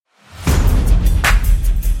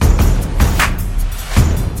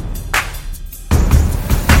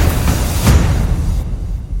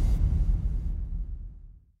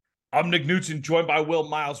I'm Nick Newton, joined by Will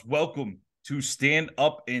Miles. Welcome to Stand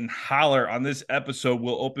Up and Holler. On this episode,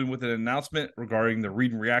 we'll open with an announcement regarding the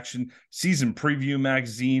Read and Reaction season preview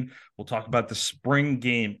magazine. We'll talk about the spring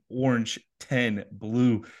game, Orange 10,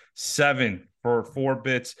 Blue 7 for 4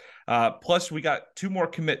 bits. Plus, we got two more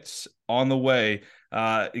commits on the way,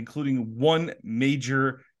 including one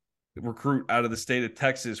major recruit out of the state of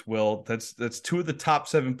Texas. Will that's two of the top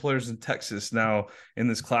 7 players in Texas now in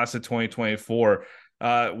this class of 2024.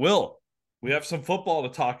 Will, we have some football to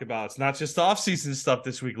talk about. It's not just off-season stuff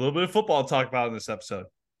this week. A little bit of football to talk about in this episode.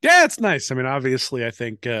 Yeah, it's nice. I mean, obviously, I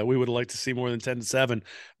think we would like to see more than 10-7,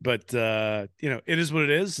 but it is what it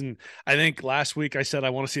is. And I think last week I said I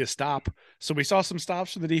want to see a stop, so we saw some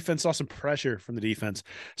stops from the defense, saw some pressure from the defense,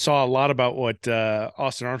 saw a lot about what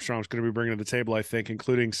Austin Armstrong is going to be bringing to the table. I think,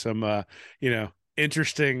 including some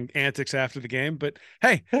interesting antics after the game. But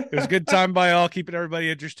hey, it was a good time by all, keeping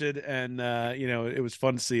everybody interested, and it was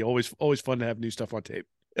fun to see. Always fun to have new stuff on tape.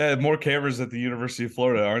 More cameras at the University of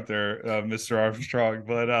Florida, aren't there, Mr. Armstrong?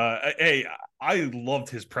 But hey, I loved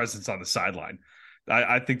his presence on the sideline.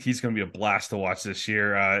 I think he's going to be a blast to watch this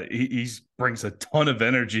year. He brings a ton of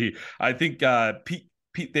energy. I think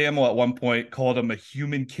Pete Thamel at one point called him a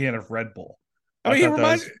human can of Red Bull. I I mean, thought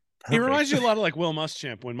that was he perfect. reminds you a lot of like Will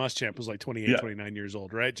Muschamp when Muschamp was like 28, Yeah. 29 years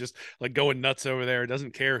old, right? Just like going nuts over there,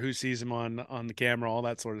 doesn't care who sees him on the camera, all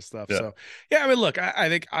that sort of stuff. Yeah. So yeah, I mean, look, I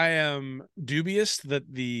think I am dubious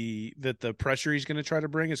that the pressure he's going to try to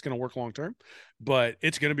bring is going to work long term, but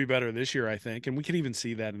it's going to be better this year, I think, and we can even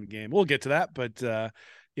see that in the game. We'll get to that, but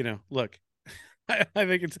look. I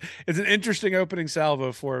think it's an interesting opening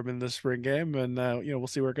salvo for him in the spring game, and we'll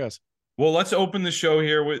see where it goes. Well, let's open the show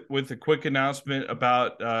here with a quick announcement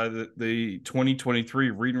about the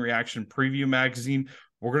 2023 Read and Reaction Preview Magazine.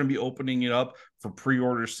 We're going to be opening it up for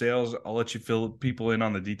pre-order sales. I'll let you fill people in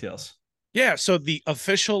on the details. Yeah, so the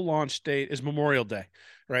official launch date is Memorial Day,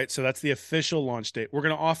 right? So that's the official launch date. We're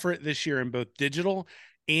going to offer it this year in both digital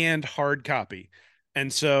and hard copy.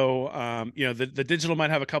 And so, the digital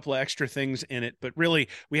might have a couple of extra things in it, but really,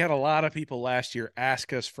 we had a lot of people last year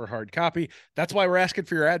ask us for hard copy. That's why we're asking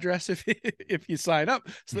for your address if you sign up,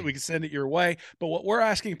 so that we can send it your way. But what we're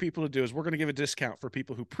asking people to do is we're going to give a discount for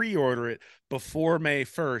people who pre-order it before May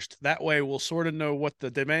 1st. That way, we'll sort of know what the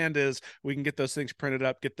demand is. We can get those things printed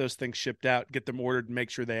up, get those things shipped out, get them ordered, and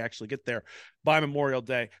make sure they actually get there by Memorial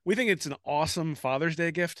Day. We think it's an awesome Father's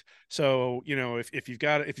Day gift. So, if you've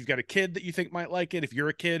got a kid that you think might like it, if you're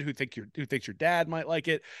a kid who thinks your dad might like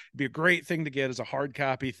it, it'd be a great thing to get as a hard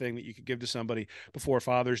copy thing that you could give to somebody before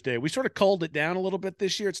Father's Day. We sort of culled it down a little bit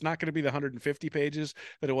this year. It's not going to be the 150 pages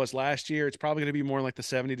that it was last year. It's probably going to be more like the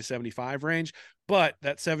 70 to 75 range. But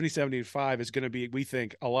that 70-75 is going to be, we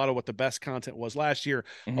think, a lot of what the best content was last year,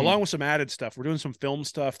 Mm-hmm. along with some added stuff. We're doing some film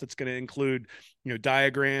stuff that's going to include,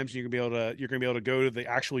 diagrams. You're going to be able to go to the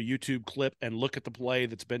actual YouTube clip and look at the play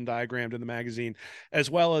that's been diagrammed in the magazine,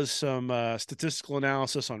 as well as some statistical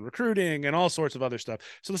analysis on recruiting and all sorts of other stuff.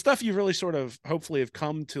 So the stuff you really sort of hopefully have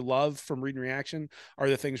come to love from Read and Reaction are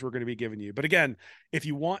the things we're going to be giving you. But again, if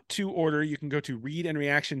you want to order, you can go to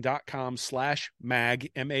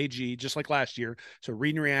readandreaction.com/mag, MAG, just like last year. So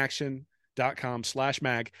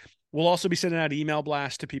readandreaction.com/mag. We'll also be sending out email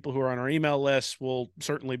blasts to people who are on our email list. We'll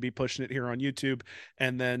certainly be pushing it here on YouTube.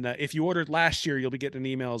 And then if you ordered last year, you'll be getting an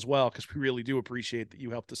email as well, because we really do appreciate that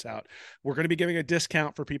you helped us out. We're going to be giving a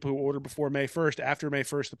discount for people who order before May 1st. After May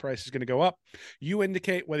 1st, the price is going to go up. You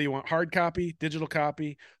indicate whether you want hard copy, digital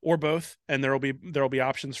copy, or both, and there'll be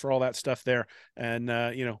options for all that stuff there. And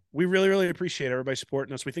we really, really appreciate everybody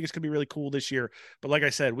supporting us. We think it's going to be really cool this year. But like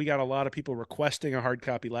I said, we got a lot of people requesting a hard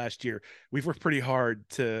copy last year. We've worked pretty hard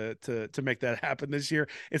to make that happen this year.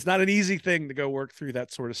 It's not an easy thing to go work through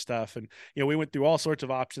that sort of stuff. And, we went through all sorts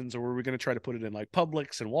of options. Or were we going to try to put it in like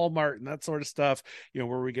Publix and Walmart and that sort of stuff?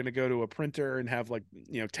 Were we going to go to a printer and have like,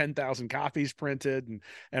 10,000 copies printed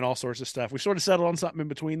and all sorts of stuff? We sort of settled on something in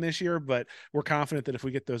between this year, but we're confident that if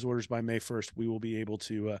we get those orders by May 1st, we will be able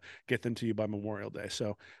to get them to you by Memorial Day.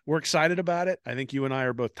 So we're excited about it. I think you and I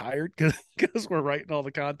are both tired because we're writing all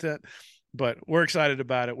the content, but we're excited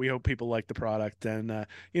about it. We hope people like the product. And,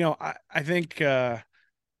 I think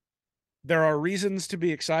there are reasons to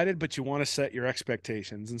be excited, but you want to set your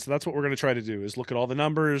expectations. And so that's what we're going to try to do, is look at all the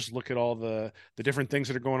numbers, look at all the different things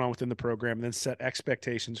that are going on within the program, and then set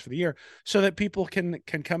expectations for the year so that people can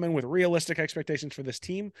come in with realistic expectations for this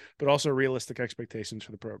team, but also realistic expectations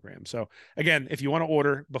for the program. So again, if you want to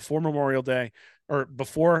order before Memorial Day or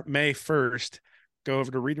before May 1st, go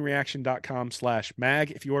over to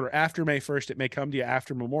readandreaction.com/mag. If you order after May 1st, it may come to you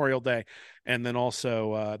after Memorial Day. And then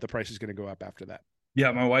also the price is going to go up after that.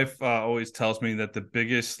 Yeah, my wife always tells me that the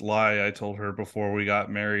biggest lie I told her before we got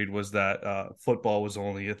married was that football was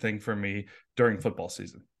only a thing for me during football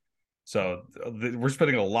season. So we're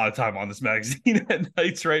spending a lot of time on this magazine at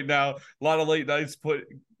nights right now. A lot of late nights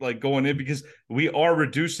going in because we are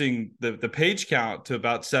reducing the page count to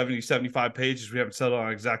about 70, 75 pages. We haven't settled on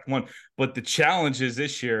an exact one. But the challenge is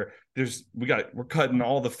this year, we're cutting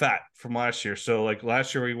all the fat from last year. So like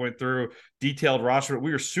last year we went through detailed roster.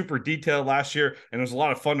 We were super detailed last year, and it was a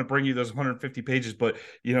lot of fun to bring you those 150 pages. But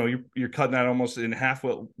you're cutting that almost in half.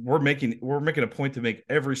 What we're making a point to make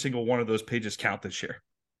every single one of those pages count this year.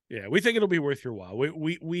 Yeah, we think it'll be worth your while.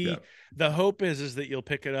 Yeah. The hope is that you'll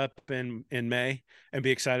pick it up in May and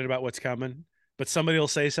be excited about what's coming. But somebody will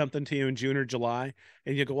say something to you in June or July,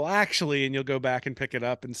 and you go, well, actually, and you'll go back and pick it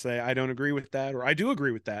up and say, I don't agree with that, or I do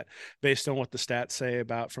agree with that, based on what the stats say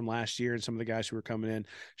about from last year and some of the guys who are coming in.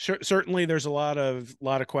 Certainly, there's a lot of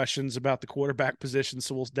questions about the quarterback position,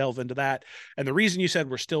 so we'll delve into that. And the reason you said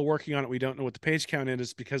we're still working on it, we don't know what the page count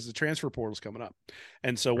is because the transfer portal is coming up,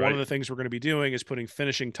 and so one of the things we're going to be doing is putting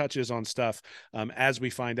finishing touches on stuff as we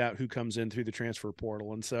find out who comes in through the transfer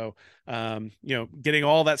portal, and so getting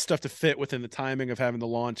all that stuff to fit within the timing of having the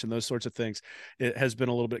launch and those sorts of things, it has been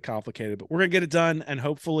a little bit complicated, but we're going to get it done. And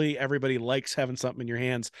hopefully everybody likes having something in your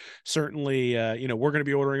hands. Certainly, we're going to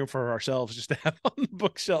be ordering them for ourselves just to have on the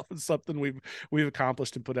bookshelf and something we've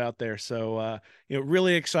accomplished and put out there. So,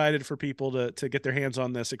 really excited for people to get their hands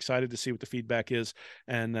on this, excited to see what the feedback is.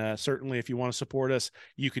 And certainly if you want to support us,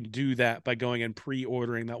 you can do that by going and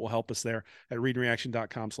pre-ordering. That will help us there at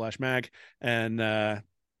readandreaction.com/mag. And,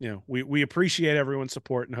 we appreciate everyone's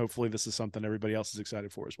support, and hopefully this is something everybody else is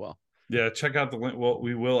excited for as well. Yeah, check out the link. Well,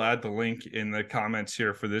 we will add the link in the comments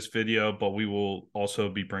here for this video, but we will also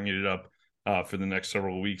be bringing it up for the next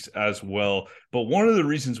several weeks as well. But one of the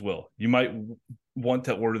reasons, Will, you might want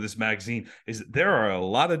to order this magazine is that there are a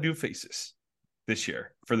lot of new faces this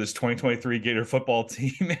year for this 2023 Gator football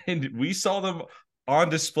team, and we saw them on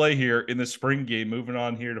display here in the spring game, moving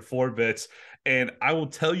on here to 4-bits. And I will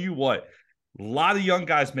tell you what, a lot of young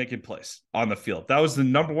guys making plays on the field. That was the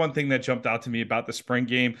number one thing that jumped out to me about the spring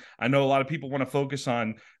game. I know a lot of people want to focus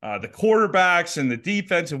on the quarterbacks and the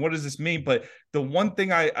defense and what does this mean, but the one thing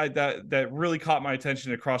that really caught my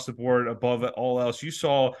attention across the board above all else, you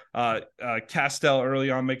saw Castell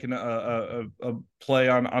early on making a play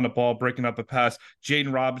on a ball, breaking up a pass.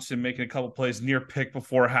 Jaden Robinson making a couple plays near pick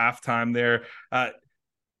before halftime there.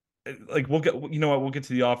 We'll get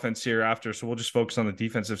to the offense here after, so we'll just focus on the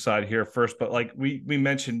defensive side here first. But like we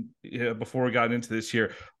mentioned before we got into this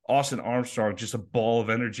here, Austin Armstrong, just a ball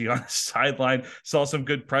of energy on the sideline, saw some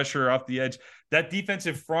good pressure off the edge. That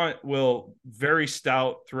defensive front will very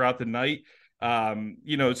stout throughout the night.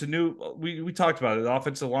 It's a new, we talked about it. The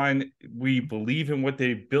offensive line, we believe in what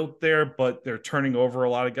they built there, but they're turning over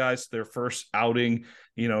a lot of guys. Their first outing,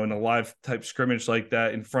 in a live type scrimmage like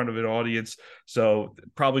that in front of an audience. So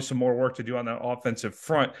probably some more work to do on that offensive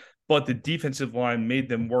front, but the defensive line made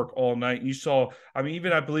them work all night. And you saw, I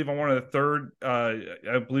believe on one of the third,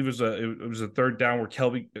 I believe it was a third down where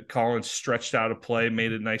Kelby Collins stretched out a play,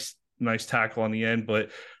 made a nice tackle on the end,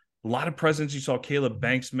 but a lot of presence. You saw Caleb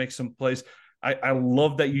Banks make some plays. I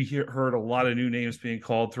love that you heard a lot of new names being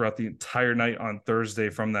called throughout the entire night on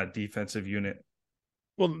Thursday from that defensive unit.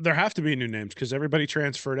 Well, there have to be new names because everybody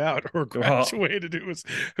transferred out or graduated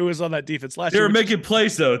who was on that defense last year. They were making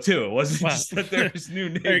plays though too. It wasn't just that there's new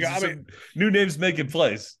names. New names making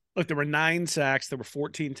plays. Look, there were 9 sacks, there were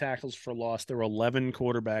 14 tackles for loss, there were 11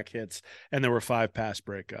 quarterback hits, and there were 5 pass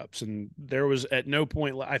breakups. And there was at no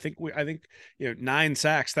point, I think 9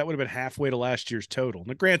 sacks, that would have been halfway to last year's total.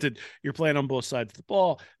 Now, granted, you're playing on both sides of the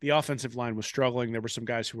ball. The offensive line was struggling. There were some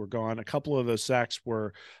guys who were gone. A couple of those sacks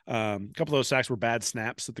were bad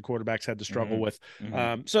snaps that the quarterbacks had to struggle with.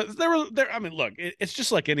 So look, it's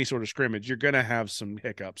just like any sort of scrimmage. You're going to have some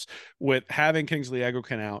hiccups. With having Kingsley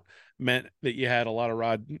Eggleton out meant that you had a lot of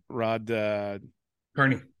Rod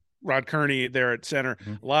Kearney there at center,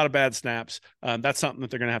 a lot of bad snaps. That's something that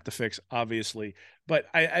they're going to have to fix, obviously. But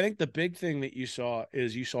I think the big thing that you saw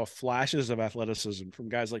flashes of athleticism from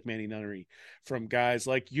guys like Manny Nunnery, from guys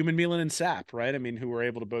like Human Milan and Sapp, right? Who were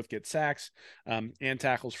able to both get sacks and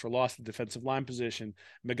tackles for loss at the defensive line position.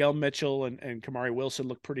 Miguel Mitchell and Kamari Wilson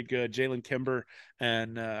looked pretty good. Jalen Kimber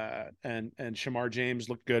and Shamar James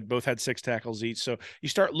looked good. Both had 6 tackles each. So you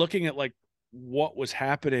start looking at what was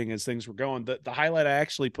happening as things were going. The highlight I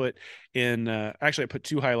actually put I put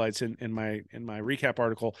 2 highlights in my recap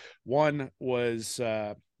article. One was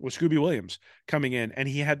was Scooby Williams coming in, and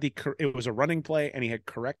he had it was a running play, and he had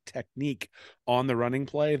correct technique on the running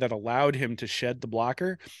play that allowed him to shed the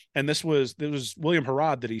blocker. And it was William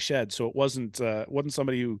Harrod that he shed, so it wasn't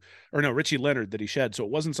somebody who, or no, Richie Leonard that he shed, so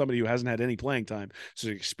it wasn't somebody who hasn't had any playing time. So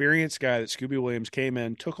an experienced guy that Scooby Williams came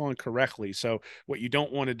in, took on correctly. So what you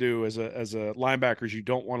don't want to do as a linebacker is you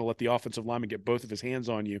don't want to let the offensive lineman get both of his hands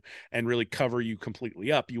on you and really cover you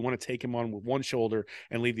completely up. You want to take him on with one shoulder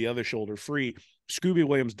and leave the other shoulder free. Scooby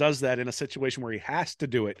Williams does that in a situation where he has to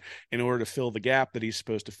do it in order to fill the gap that he's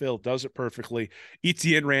supposed to fill, does it perfectly.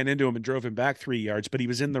 Etienne ran into him and drove him back 3 yards, but he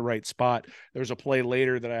was in the right spot. There was a play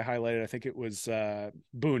later that I highlighted. I think it was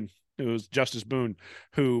Boone. It was Justice Boone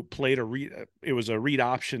who played it was a read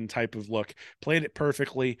option type of look, played it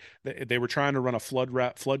perfectly. They were trying to run a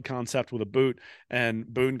flood concept with a boot, and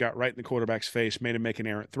Boone got right in the quarterback's face, made him make an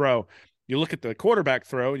errant throw. You look at the quarterback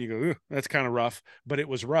throw and you go, that's kind of rough, but it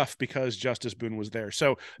was rough because Justice Boone was there.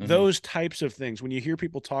 So those types of things, when you hear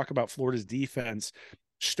people talk about Florida's defense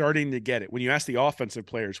starting to get it, when you ask the offensive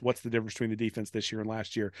players, what's the difference between the defense this year and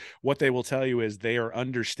last year? What they will tell you is they are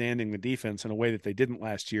understanding the defense in a way that they didn't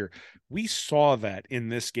last year. We saw that in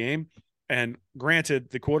this game. And granted,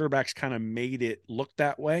 the quarterbacks kind of made it look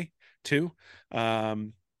that way too.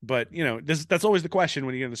 But that's always the question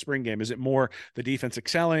when you get in the spring game. Is it more the defense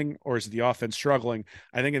excelling or is it the offense struggling?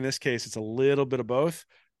 I think in this case, it's a little bit of both.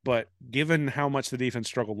 But given how much the defense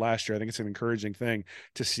struggled last year, I think it's an encouraging thing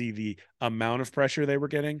to see the amount of pressure they were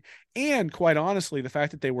getting. And quite honestly, the fact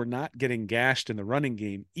that they were not getting gashed in the running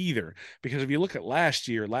game either. Because if you look at last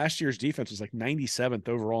year's defense was like 97th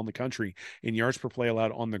overall in the country in yards per play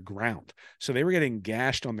allowed on the ground. So they were getting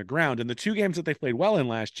gashed on the ground. And the two games that they played well in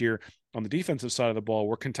last year on the defensive side of the ball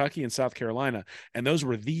were Kentucky and South Carolina. And those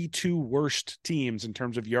were the two worst teams in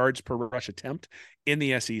terms of yards per rush attempt in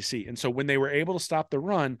the SEC. And so when they were able to stop the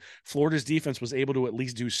run, Florida's defense was able to at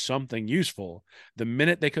least do something useful. The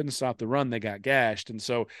minute they couldn't stop the run, they got gashed. And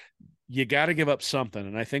so you got to give up something.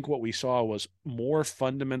 And I think what we saw was more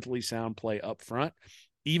fundamentally sound play up front,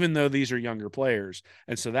 even though these are younger players.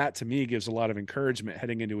 And so that to me gives a lot of encouragement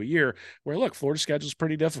heading into a year where, look, Florida's schedule is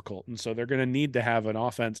pretty difficult. And so they're going to need to have an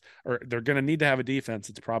offense, or they're going to need to have a defense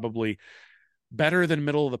that's probably better than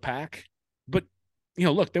middle of the pack. But,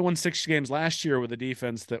 look, they won 6 games last year with a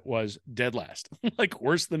defense that was dead last, like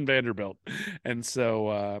worse than Vanderbilt. And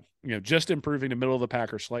so, just improving to middle of the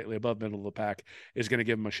pack or slightly above middle of the pack is going to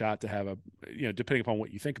give them a shot to have depending upon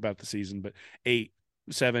what you think about the season, but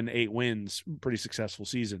 7, 8 wins, pretty successful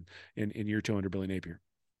season in year 2 under Billy Napier.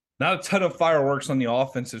 Not a ton of fireworks on the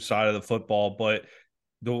offensive side of the football, but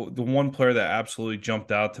the one player that absolutely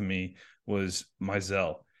jumped out to me was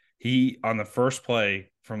Mizell. He, on the first play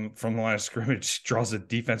from the line of scrimmage, draws a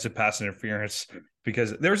defensive pass interference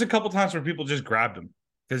because there was a couple times where people just grabbed him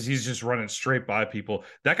because he's just running straight by people.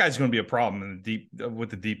 That guy's going to be a problem with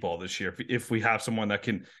the deep ball this year if we have someone that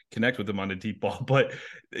can connect with him on the deep ball. But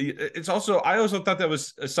it's also, I also thought that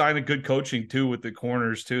was a sign of good coaching too with the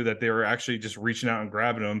corners too, that they were actually just reaching out and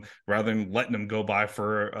grabbing him rather than letting them go by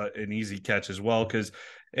for an easy catch as well. Because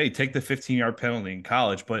hey, take the 15-yard penalty in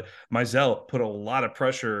college, but Mizell put a lot of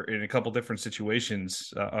pressure in a couple different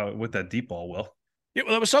situations with that deep ball, Will. Yeah,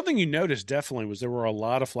 well, that was something you noticed definitely was there were a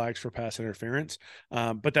lot of flags for pass interference,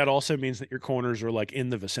 but that also means that your corners are like in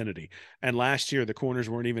the vicinity. And last year, the corners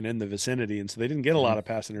weren't even in the vicinity, and so they didn't get a lot of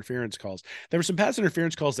pass interference calls. There were some pass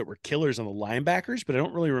interference calls that were killers on the linebackers, but I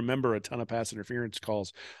don't really remember a ton of pass interference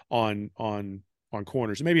calls on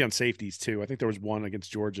corners, maybe on safeties too. I think there was one against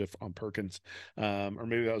Georgia on Perkins, or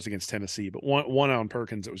maybe that was against Tennessee, but one on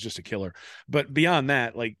Perkins that was just a killer. But beyond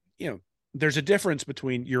that, there's a difference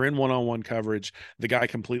between you're in one-on-one coverage, the guy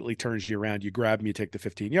completely turns you around, you grab him, you take the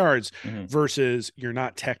 15 yards, versus you're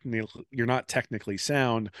not technically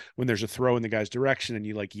sound when there's a throw in the guy's direction and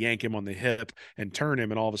you like yank him on the hip and turn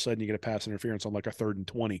him, and all of a sudden you get a pass interference on like a 3rd and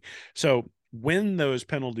 20. So when those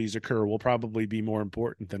penalties occur will probably be more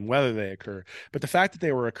important than whether they occur. But the fact that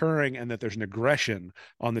they were occurring and that there's an aggression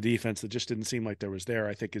on the defense that just didn't seem like there was there,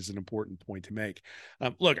 I think is an important point to make.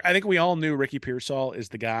 Look, I think we all knew Ricky Pearsall is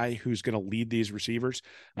the guy who's going to lead these receivers.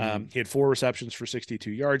 He had 4 receptions for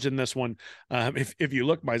 62 yards in this one. If you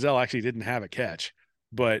look, Mizell actually didn't have a catch,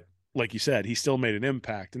 but like you said, he still made an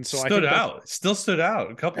impact. And so still stood out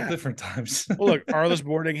a couple different times. Well, look, Arliss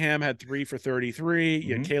Boardingham had 3 for 33.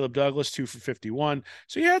 You had Caleb Douglas, 2 for 51.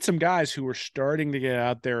 So you had some guys who were starting to get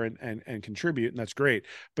out there and contribute, and that's great.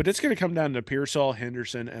 But it's going to come down to Pearsall,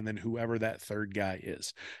 Henderson, and then whoever that third guy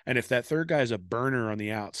is. And if that third guy is a burner on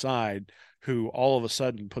the outside who all of a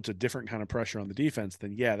sudden puts a different kind of pressure on the defense,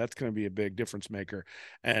 then yeah, that's going to be a big difference maker.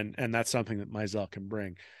 And that's something that Mizell can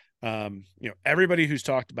bring. Everybody who's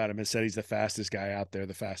talked about him has said he's the fastest guy out there,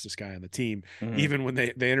 the fastest guy on the team. Mhm. Even when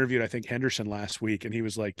they interviewed, I think, Henderson last week, and he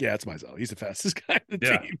was like, "Yeah, it's Mizell. He's the fastest guy on the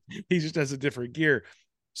Yeah. team. He just has a different gear."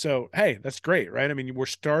 So, hey, that's great, right? I mean, we're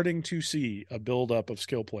starting to see a buildup of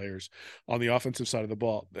skill players on the offensive side of the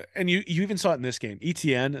ball. And you even saw it in this game.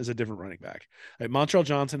 ETN is a different running back. Like, Montreal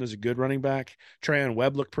Johnson is a good running back. Trayon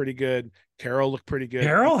Webb looked pretty good. Carroll looked pretty good.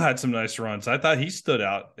 Carroll had some nice runs. I thought he stood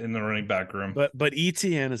out in the running back room. But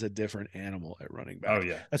ETN is a different animal at running Oh back.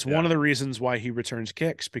 yeah. That's one Yeah. of the reasons why he returns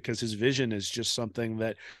kicks, because his vision is just something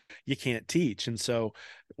that you can't teach. And so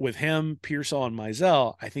with him, Pearsall, and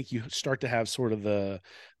Mizell, I think you start to have sort of the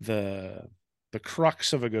the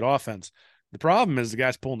crux of a good offense. The problem is the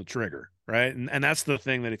guy's pulling the trigger, right? And that's the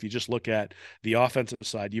thing, that if you just look at the offensive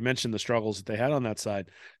side, you mentioned the struggles that they had on that side.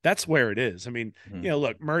 That's where it is. I mean, Mhm.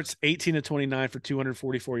 look, Mertz 18 to 29 for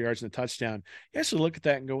 244 yards and a touchdown. You actually look at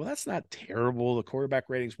that and go, well, that's not terrible. The quarterback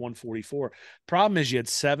rating's 144. Problem is, you had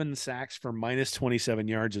 7 sacks for minus 27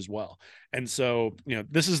 yards as well. And so,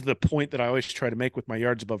 this is the point that I always try to make with my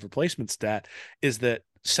yards above replacement stat, is that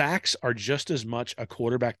sacks are just as much a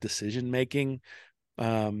quarterback decision making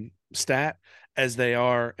stat as they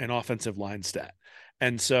are an offensive line stat.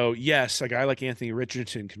 And so, yes, a guy like Anthony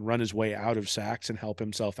Richardson can run his way out of sacks and help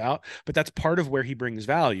himself out, but that's part of where he brings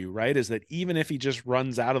value, right? Is that even if he just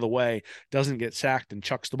runs out of the way, doesn't get sacked, and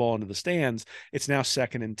chucks the ball into the stands, it's now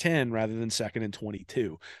 2nd and 10 rather than 2nd and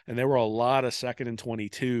 22. And there were a lot of 2nd and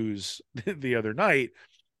 22s the other night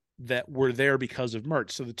that were there because of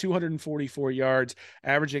Mertz. So the 244 yards,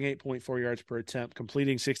 averaging 8.4 yards per attempt,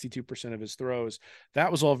 completing 62% of his throws,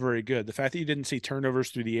 that was all very good. The fact that you didn't see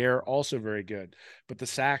turnovers through the air, also very good. But the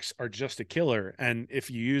sacks are just a killer. And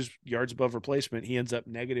if you use yards above replacement, he ends up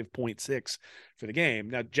negative 0.6 for the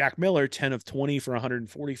game. Now, Jack Miller, 10 of 20 for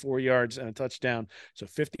 144 yards and a touchdown. So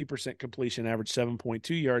 50% completion, average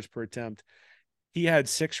 7.2 yards per attempt. He had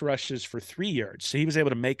 6 rushes for 3 yards. So he was able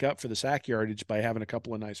to make up for the sack yardage by having a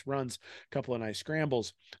couple of nice runs, a couple of nice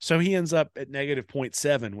scrambles. So he ends up at negative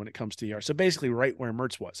 0.7 when it comes to yards. So basically right where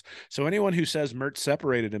Mertz was. So anyone who says Mertz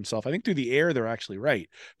separated himself, I think through the air, they're actually right.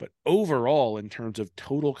 But overall, in terms of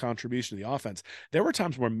total contribution to the offense, there were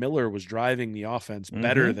times where Miller was driving the offense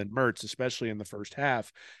better Mhm. than Mertz, especially in the first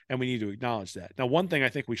half. And we need to acknowledge that. Now, one thing I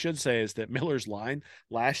think we should say is that Miller's line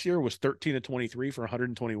last year was 13 to 23 for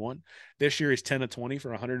 121. This year he's 10 to 20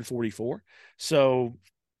 for 144. So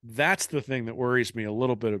that's the thing that worries me a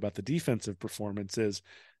little bit about the defensive performance, is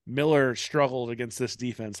Miller struggled against this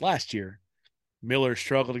defense last year. Miller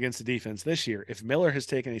struggled against the defense this year. If Miller has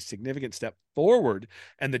taken a significant step forward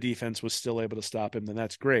and the defense was still able to stop him, then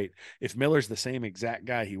that's great. If Miller's the same exact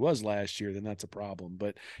guy he was last year, then that's a problem.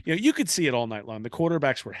 But you could see it all night long. The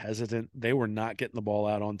quarterbacks were hesitant. They were not getting the ball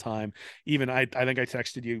out on time. Even I think I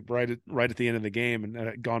texted you right at the end of the game,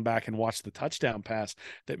 and gone back and watched the touchdown pass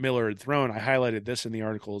that Miller had thrown. I highlighted this in the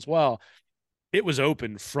article as well. It was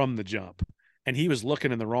open from the jump, and he was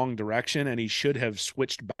looking in the wrong direction, and he should have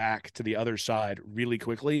switched back to the other side really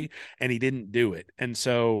quickly, and he didn't do it. And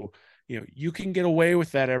so, you can get away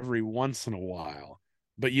with that every once in a while,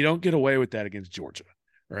 but you don't get away with that against Georgia,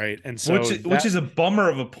 right? And Which so which that is a bummer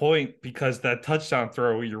of a point, because that touchdown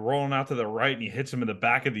throw where you're rolling out to the right and he hits him in the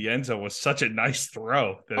back of the end zone was such a nice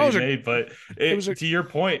throw that oh, he made. But it was a to your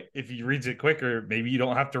point, if he reads it quicker, maybe you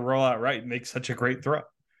don't have to roll out right and make such a great throw.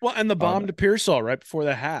 well, and the Um, bomb to Pearsall right before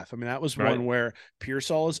the half. I mean, that was right, one where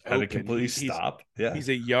Pearsall is had to open. completely He's stop. Yeah. he's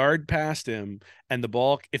a yard past him, and the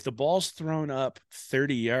ball, if the ball's thrown up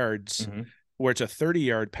 30 yards, Hmm. where it's a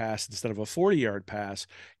 30-yard pass instead of a 40-yard pass,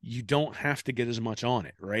 you don't have to get as much on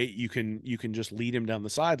it, right? You can just lead him down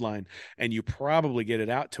the sideline, and you probably get it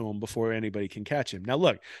out to him before anybody can catch him. Now,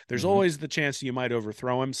 look, there's Hmm. always the chance you might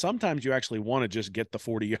overthrow him. Sometimes you actually want to just get the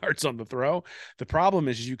 40 yards on the throw. The problem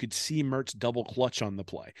is you could see Mertz double clutch on the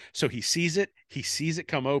play. So he sees it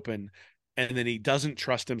come open, and then he doesn't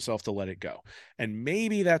trust himself to let it go. And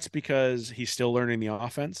maybe that's because he's still learning the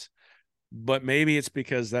offense, but maybe it's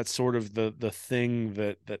because that's sort of the thing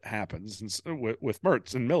that happens with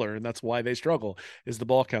Mertz and Miller, and that's why they struggle, is the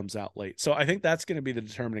ball comes out late. So I think that's going to be the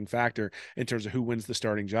determining factor in terms of who wins the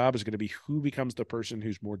starting job, is going to be who becomes the person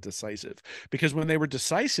who's more decisive. Because when they were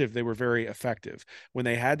decisive, they were very effective. When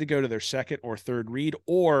they had to go to their second or third read,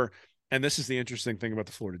 or, and this is the interesting thing about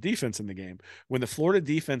the Florida defense in the game, when the Florida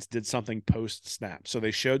defense did something post snap, so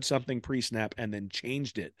they showed something pre snap and then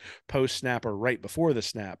changed it post snap or right before the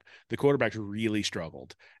snap, the quarterbacks really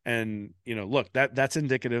struggled. And look, that's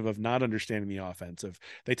indicative of not understanding the offensive.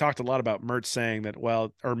 They talked a lot about Mertz saying that,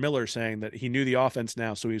 well, or Miller saying that he knew the offense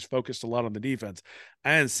now, so he was focused a lot on the defense.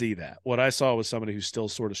 I didn't see that. What I saw was somebody who's still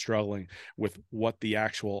sort of struggling with what the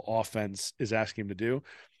actual offense is asking him to do.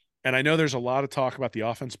 And I know there's a lot of talk about the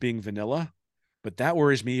offense being vanilla, but that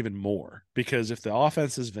worries me even more because if the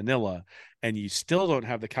offense is vanilla and you still don't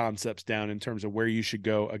have the concepts down in terms of where you should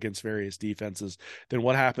go against various defenses, then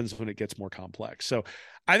what happens when it gets more complex? So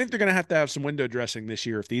I think they're going to have some window dressing this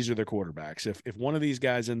year if these are the quarterbacks. If one of these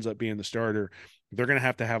guys ends up being the starter, they're going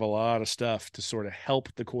to have a lot of stuff to sort of help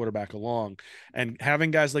the quarterback along. And having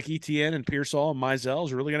guys like ETN and Pearsall and Mizell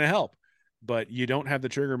is really going to help. But you don't have the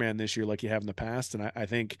trigger man this year like you have in the past. And I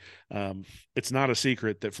think it's not a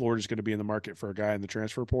secret that Florida's going to be in the market for a guy in the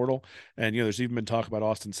transfer portal. And, there's even been talk about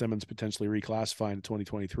Austin Simmons potentially reclassifying in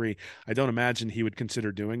 2023. I don't imagine he would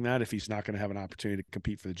consider doing that if he's not going to have an opportunity to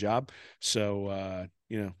compete for the job. So,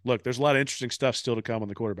 look, there's a lot of interesting stuff still to come on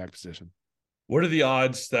the quarterback position. What are the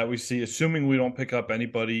odds that we see, assuming we don't pick up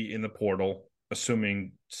anybody in the portal,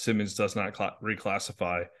 assuming Simmons does not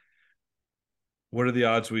reclassify? What are the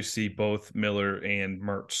odds we see both Miller and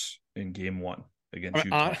Mertz in game one against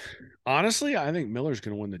Utah? Honestly, I think Miller's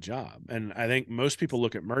going to win the job, and I think most people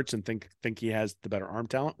look at Mertz and think he has the better arm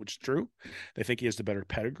talent, which is true. They think he has the better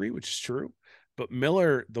pedigree, which is true. But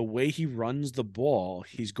Miller, the way he runs the ball,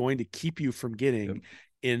 he's going to keep you from getting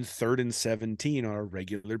in 3rd and 17 on a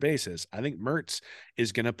regular basis. I think Mertz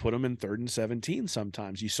is going to put him in 3rd and 17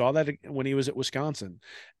 sometimes. You saw that when he was at Wisconsin.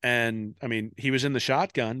 And I mean, he was in the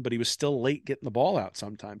shotgun, but he was still late getting the ball out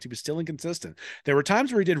sometimes. He was still inconsistent. There were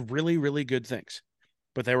times where he did really, really good things.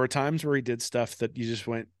 But there were times where he did stuff that you just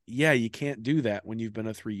went, yeah, you can't do that when you've been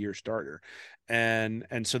a 3-year starter. And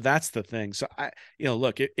so that's the thing. So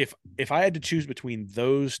look, if I had to choose between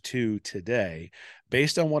those two today,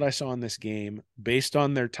 based on what I saw in this game, based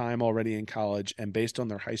on their time already in college and based on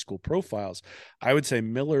their high school profiles, I would say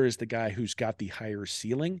Miller is the guy who's got the higher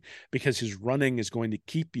ceiling because his running is going to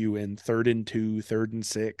keep you in 3rd and 2, 3rd and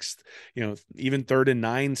 6, even 3rd and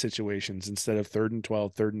 9 situations instead of 3rd and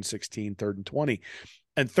 12, 3rd and 16, 3rd and 20.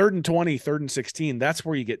 And 3rd and 20, 3rd and 16, that's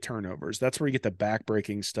where you get turnovers. That's where you get the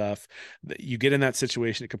back-breaking stuff. You get in that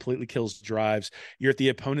situation, it completely kills drives. You're at the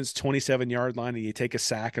opponent's 27-yard line, and you take a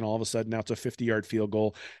sack, and all of a sudden now it's a 50-yard field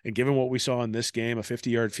goal. And given what we saw in this game, a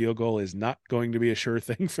 50-yard field goal is not going to be a sure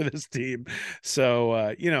thing for this team.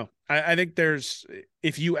 So, I think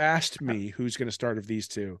if you asked me who's going to start of these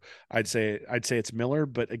two, I'd say it's Miller.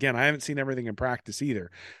 But again, I haven't seen everything in practice either.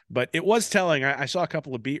 But it was telling. I saw a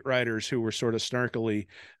couple of beat writers who were sort of snarkily,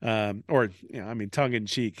 tongue in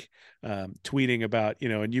cheek, tweeting about,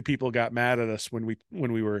 and you people got mad at us when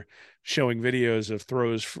we were showing videos of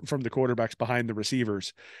throws from the quarterbacks behind the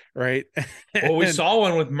receivers, right? Well, we saw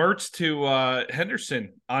one with Mertz to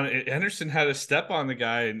Henderson. Henderson had a step on the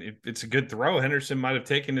guy, and if it's a good throw, Henderson might have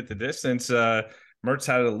taken it the distance. Mertz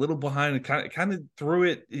had it a little behind and kind of threw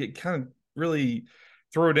it. It kind of really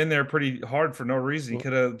threw it in there pretty hard for no reason. He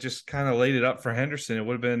could have just kind of laid it up for Henderson. It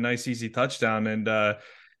would have been a nice, easy touchdown. And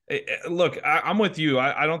look, I'm with you.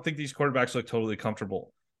 I don't think these quarterbacks look totally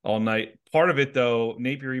comfortable all night. Part of it, though,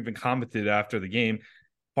 Napier even commented after the game.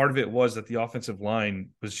 Part of it was that the offensive line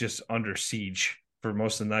was just under siege for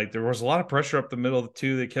most of the night. There was a lot of pressure up the middle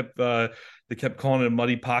too. They kept calling it a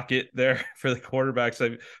muddy pocket there for the quarterbacks.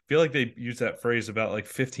 I feel like they used that phrase about like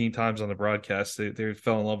 15 times on the broadcast. They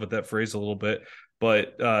fell in love with that phrase a little bit,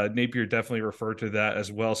 but Napier definitely referred to that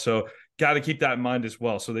as well. So got to keep that in mind as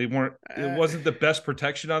well. So it wasn't the best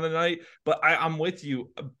protection on the night, but I'm with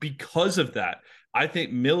you because of that. I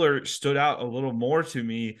think Miller stood out a little more to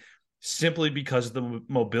me simply because of the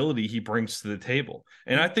mobility he brings to the table.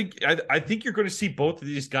 And I think you're going to see both of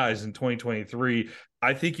these guys in 2023.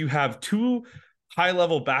 I think you have two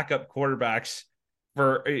high-level backup quarterbacks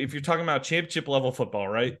for, if you're talking about championship level football,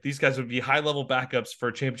 right? These guys would be high-level backups for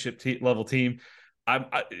a championship level team.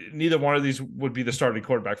 Neither one of these would be the starting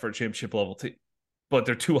quarterback for a championship level team, but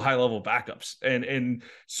they're two high-level backups, and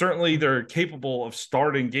certainly they're capable of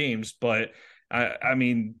starting games. But I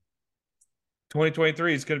mean,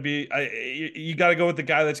 2023 is going to be, you got to go with the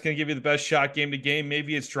guy that's going to give you the best shot game to game.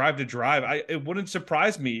 Maybe it's drive to drive. It wouldn't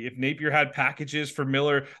surprise me if Napier had packages for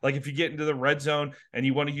Miller. Like if you get into the red zone and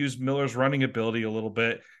you want to use Miller's running ability a little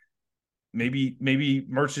bit, maybe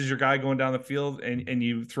Mertz is your guy going down the field and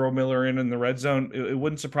you throw Miller in the red zone. It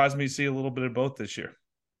wouldn't surprise me to see a little bit of both this year.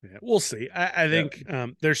 Yeah, we'll see. I think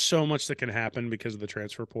there's so much that can happen because of the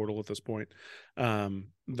transfer portal at this point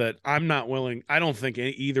that I'm not willing. I don't think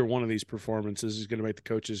either one of these performances is going to make the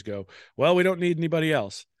coaches go, well, we don't need anybody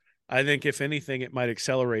else. I think if anything, it might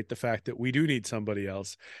accelerate the fact that we do need somebody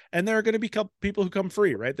else. And there are going to be people who come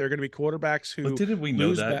free, right? There are going to be quarterbacks who didn't we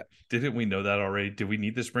know that? Didn't we know that already? Did we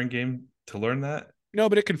need the spring game to learn that? No,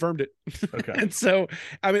 but it confirmed it. Okay. And so,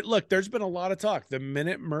 I mean, look, there's been a lot of talk. The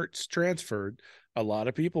minute Mertz transferred, a lot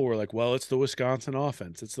of people were like, well, it's the Wisconsin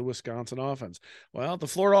offense. It's the Wisconsin offense. Well, the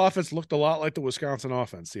Florida offense looked a lot like the Wisconsin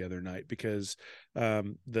offense the other night because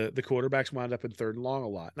the quarterbacks wound up in third and long a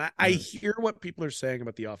lot. And I Mm. hear what people are saying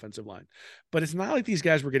about the offensive line, but it's not like these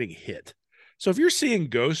guys were getting hit. So if you're seeing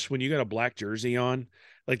ghosts when you got a black jersey on,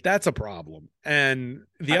 like that's a problem. And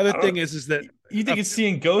the other I thing don't. is that You think it's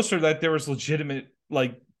seeing ghosts, or that there was legitimate,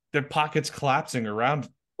 like, their pockets collapsing around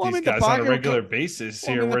well, I these mean, the guys on a pocket. regular basis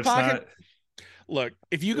Well, I here, mean, the where it's pocket. not Look,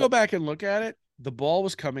 if you go back and look at it, the ball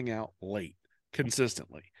was coming out late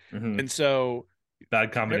consistently, Mhm. and so Bad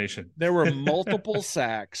there, combination. there were multiple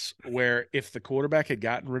sacks where if the quarterback had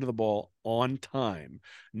gotten rid of the ball on time,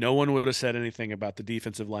 no one would have said anything about the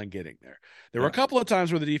defensive line getting there. There were a Yeah. couple of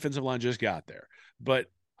times where the defensive line just got there,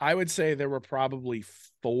 but I would say there were probably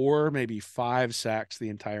four, maybe five sacks the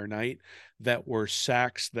entire night that were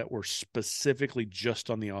sacks that were specifically just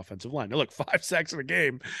on the offensive line. Now, look, five sacks in a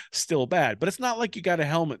game, still bad, but it's not like you got a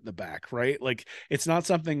helmet in the back, right? Like it's not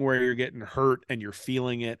something where you're getting hurt and you're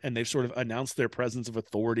feeling it and they've sort of announced their presence of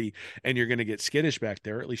authority and you're going to get skittish back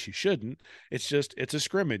there. At least you shouldn't. It's just, it's a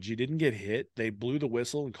scrimmage. You didn't get hit. They blew the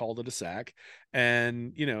whistle and called it a sack.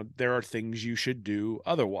 And, you know, there are things you should do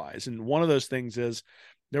otherwise. And one of those things is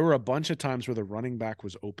there were a bunch of times where the running back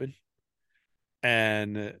was open.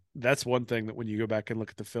 And that's one thing that when you go back and look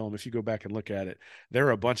at the film, if you go back and look at it, there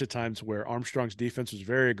are a bunch of times where Armstrong's defense was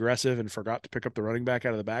very aggressive and forgot to pick up the running back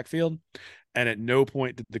out of the backfield. And at no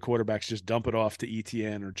point did the quarterbacks just dump it off to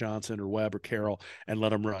ETN or Johnson or Webb or Carroll and let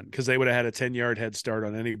them run because they would have had a 10-yard head start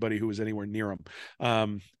on anybody who was anywhere near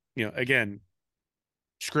them. Again,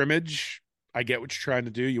 scrimmage, I get what you're trying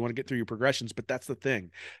to do. You want to get through your progressions, but that's the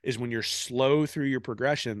thing is when you're slow through your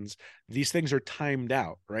progressions, these things are timed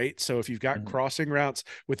out, right? So if you've got Mhm. crossing routes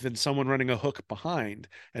with someone running a hook behind,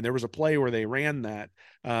 and there was a play where they ran that,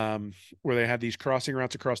 where they had these crossing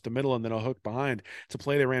routes across the middle and then a hook behind. It's a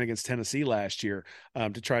play they ran against Tennessee last year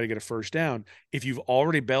to try to get a first down. If you've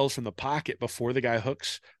already bells from the pocket before the guy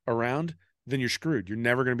hooks around, then you're screwed. You're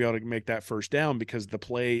never going to be able to make that first down because the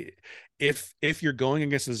play, if you're going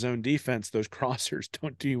against a zone defense, those crossers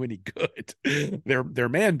don't do you any good. They're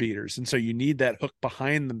man beaters, and so you need that hook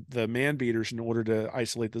behind the man beaters in order to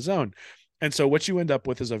isolate the zone. And so what you end up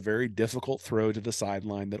with is a very difficult throw to the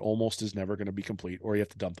sideline that almost is never going to be complete, or you have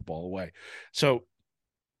to dump the ball away. So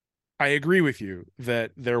I agree with you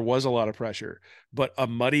that there was a lot of pressure, but a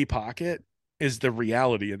muddy pocket is the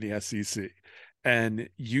reality in the SEC. And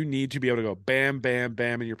you need to be able to go bam, bam,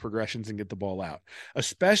 bam in your progressions and get the ball out,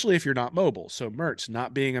 especially if you're not mobile. So Mertz,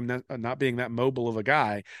 not being that mobile of a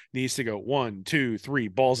guy, needs to go 1, 2, 3,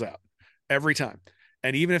 balls out every time.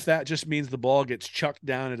 And even if that just means the ball gets chucked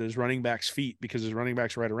down at his running back's feet because his running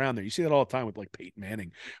back's right around there. You see that all the time with like Peyton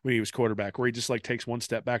Manning when he was quarterback, where he just like takes one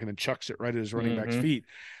step back and then chucks it right at his running back's Mhm. feet.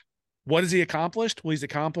 What has he accomplished? Well, he's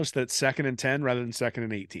accomplished that it's 2nd and 10 rather than 2nd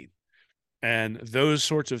and 18. And those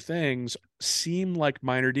sorts of things seem like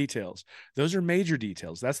minor details. Those are major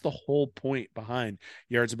details. That's the whole point behind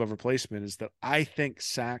yards above replacement is that I think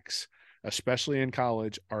sacks, especially in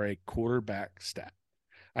college, are a quarterback stat.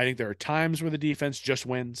 I think there are times where the defense just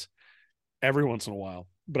wins every once in a while.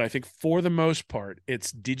 But I think for the most part,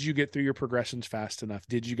 it's did you get through your progressions fast enough?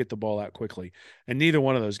 Did you get the ball out quickly? And neither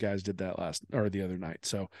one of those guys did that last or the other night.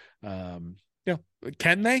 So,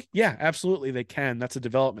 can they? Yeah, absolutely they can. That's a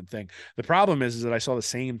development thing. The problem is that I saw the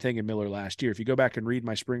same thing in Miller last year. If you go back and read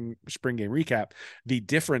my spring game recap, the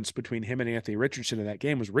difference between him and Anthony Richardson in that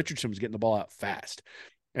game was Richardson was getting the ball out fast.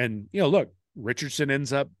 And, look, Richardson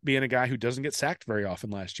ends up being a guy who doesn't get sacked very often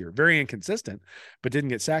last year. Very inconsistent, but didn't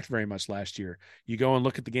get sacked very much last year. You go and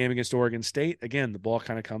look at the game against Oregon State. Again, the ball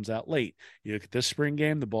kind of comes out late. You look at this spring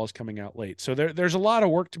game, the ball's coming out late. So there's a lot of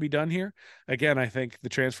work to be done here. Again, I think the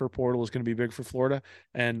transfer portal is going to be big for Florida.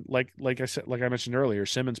 And like I mentioned earlier,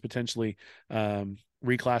 Simmons potentially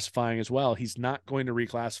reclassifying as well. He's not going to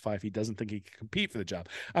reclassify if he doesn't think he can compete for the job.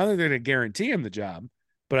 I don't think they're going to guarantee him the job,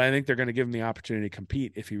 but I think they're going to give him the opportunity to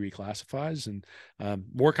compete if he reclassifies, and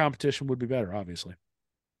more competition would be better, obviously.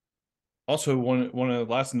 Also, one of the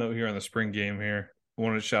last note here on the spring game here. I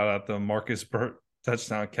want to shout out the Marcus Burt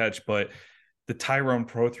touchdown catch, but the Tyrone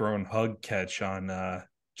Prothro hug catch on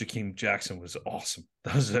Jakeem Jackson was awesome.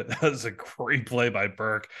 That was a great play by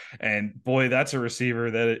Burke, and boy, that's a receiver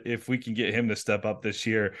that if we can get him to step up this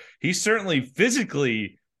year, he's certainly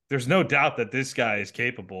physically. There's no doubt that this guy is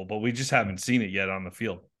capable, but we just haven't seen it yet on the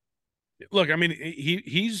field. Look, I mean,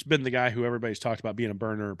 he's been the guy who everybody's talked about being a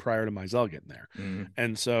burner prior to Mizell getting there, Mm.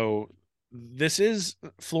 and so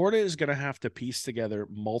Florida is going to have to piece together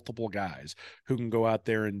multiple guys who can go out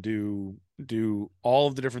there and do all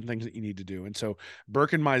of the different things that you need to do. And so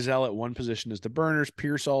Burke and Mizell at one position is the burners.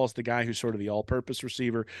 Pearsall is the guy who's sort of the all-purpose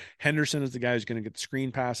receiver. Henderson is the guy who's going to get the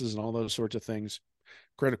screen passes and all those sorts of things.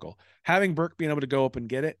 Critical. Having Burke being able to go up and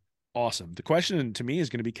get it, awesome. The question to me is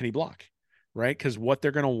going to be, can he block? Right? Because what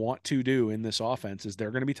they're going to want to do in this offense is there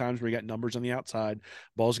are going to be times where you got numbers on the outside,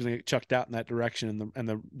 ball's going to get chucked out in that direction, and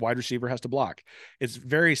the wide receiver has to block. It's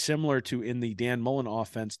very similar to in the Dan Mullen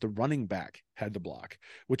offense, the running back had to block,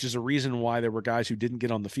 which is a reason why there were guys who didn't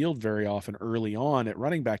get on the field very often early on at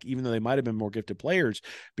running back, even though they might have been more gifted players,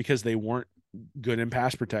 because they weren't good in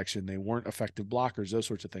pass protection. They weren't effective blockers, those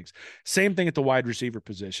sorts of things. Same thing at the wide receiver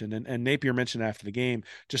position. And Napier mentioned after the game,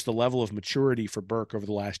 just the level of maturity for Burke over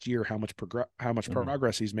the last year, how much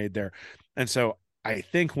progress he's made there. And so I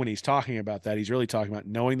think when he's talking about that, he's really talking about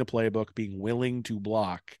knowing the playbook, being willing to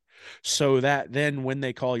block, so that then when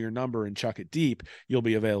they call your number and chuck it deep, you'll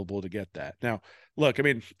be available to get that. Now, look, I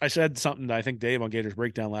mean, I said something to, I think, Dave on Gators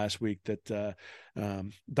Breakdown last week that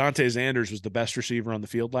Dante Zanders was the best receiver on the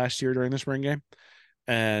field last year during the spring game.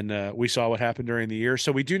 And we saw what happened during the year.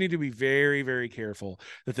 So we do need to be very, very careful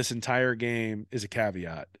that this entire game is a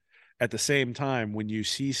caveat. At the same time, when you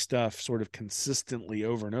see stuff sort of consistently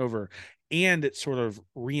over and over, and it sort of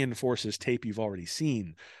reinforces tape you've already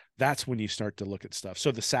seen, that's when you start to look at stuff.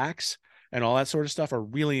 So the sacks and all that sort of stuff are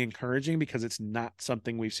really encouraging because it's not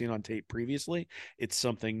something we've seen on tape previously. It's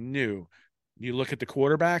something new. You look at the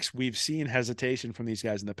quarterbacks, we've seen hesitation from these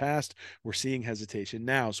guys in the past. We're seeing hesitation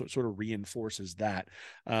now. So it sort of reinforces that.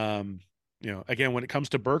 Again, when it comes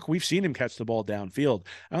to Burke, we've seen him catch the ball downfield.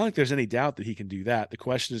 I don't think there's any doubt that he can do that. The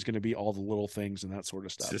question is going to be all the little things and that sort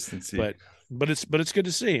of stuff. Consistency. But it's good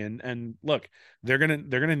to see. And look, they're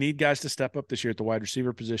gonna need guys to step up this year at the wide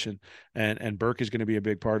receiver position, and Burke is going to be a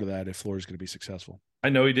big part of that if Florida's going to be successful. I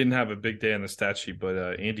know he didn't have a big day on the stat sheet,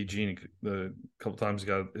 but Andy Jean, the couple times he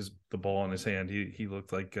got the ball in his hand, he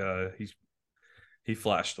looked like he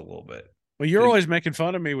flashed a little bit. Well, you're always making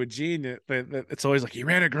fun of me with Gene. It's always like he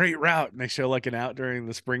ran a great route, and they show like an out during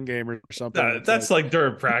the spring game or something. That's like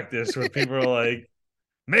during practice when people are like,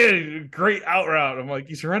 "Man, great out route." I'm like,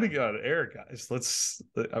 he's running out of air, guys.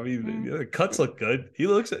 The cuts look good.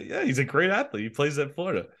 He's a great athlete. He plays at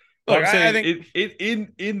Florida. Look, I'm saying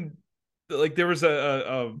in like there was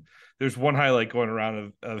there's one highlight going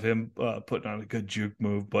around of him putting on a good juke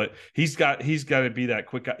move, but he's got to be that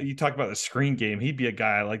quick guy. You talk about the screen game. He'd be a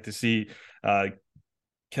guy I like to see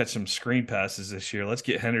catch some screen passes this year. Let's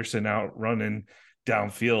get Henderson out running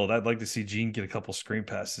downfield. I'd like to see Gene get a couple screen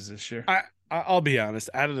passes this year. I'll be honest.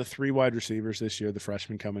 Out of the 3 wide receivers this year, the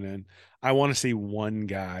freshmen coming in, I want to see one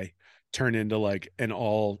guy turn into like an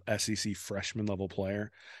all SEC freshman level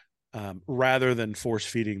player. Rather than force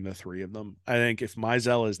feeding the 3 of them. I think if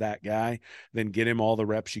Mizell is that guy, then get him all the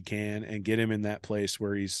reps you can and get him in that place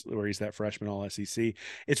where he's that freshman all SEC.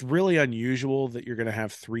 It's really unusual that you're going to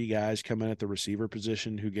have 3 guys come in at the receiver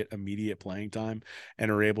position who get immediate playing time and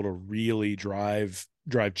are able to really drive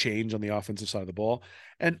change on the offensive side of the ball.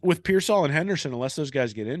 And with Pearsall and Henderson, unless those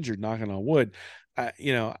guys get injured, knocking on wood,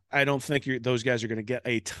 I don't think those guys are going to get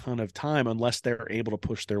a ton of time unless they're able to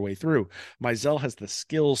push their way through. Mizell has the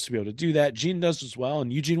skills to be able to do that. Gene does as well.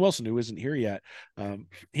 And Eugene Wilson, who isn't here yet,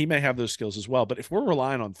 he may have those skills as well. But if we're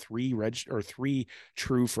relying on 3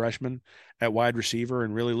 true freshmen at wide receiver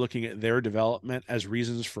and really looking at their development as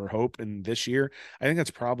reasons for hope in this year, I think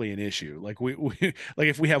that's probably an issue. Like we like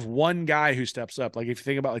if we have one guy who steps up, like if you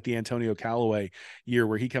think about like the Antonio Callaway year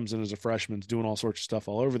where he comes in as a freshman, doing all sorts of stuff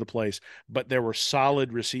all over the place, but there were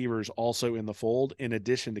solid receivers also in the fold in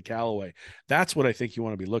addition to Callaway. That's what I think you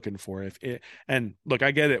want to be looking for. And look, I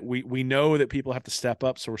get it. We know that people have to step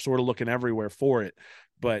up, so we're sort of looking everywhere for it.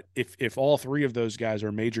 But if all 3 of those guys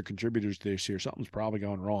are major contributors this year, something's probably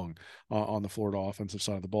going wrong on the Florida offensive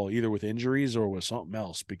side of the ball, either with injuries or with something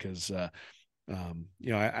else. Because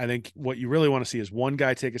I think what you really want to see is one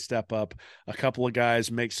guy take a step up, a couple of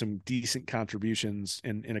guys make some decent contributions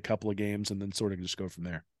in a couple of games, and then sort of just go from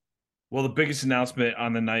there. Well, the biggest announcement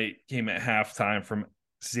on the night came at halftime from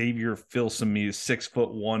Xavier Filsaime,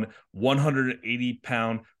 6'1",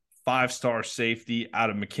 180-pound, 5-star safety out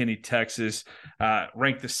of McKinney, Texas,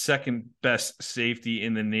 ranked the 2nd best safety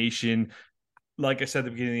in the nation. Like I said at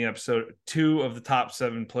the beginning of the episode, 2 of the top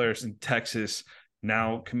 7 players in Texas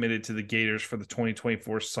now committed to the Gators for the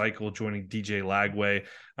 2024 cycle, joining DJ Lagway,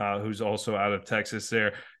 who's also out of Texas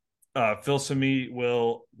there. Filsaime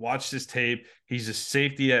will watch this tape. He's a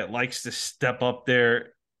safety that likes to step up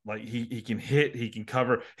there. Like he can hit, he can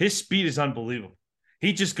cover. His speed is unbelievable.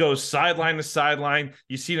 He just goes sideline to sideline.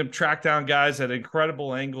 You see him track down guys at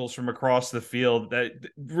incredible angles from across the field. That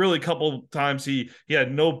really, a couple times he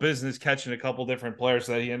had no business catching a couple different players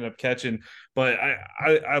that he ended up catching. But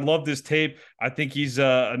I love this tape. I think he's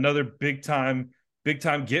another big time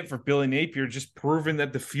get for Billy Napier, just proving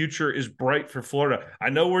that the future is bright for Florida.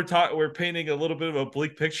 I know we're painting a little bit of a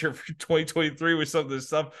bleak picture for 2023 with some of the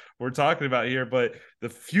stuff we're talking about here, but the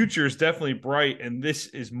future is definitely bright, and this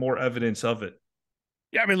is more evidence of it.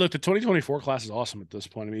 Yeah, I mean, look, the 2024 class is awesome at this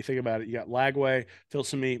point. I mean, you think about it, you got Lagway, Phil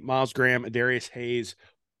Simi, Miles Graham, Adarius Hayes,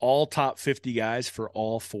 all top 50 guys for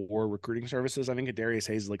all 4 recruiting services. I think Adarius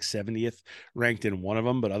Hayes is like 70th ranked in one of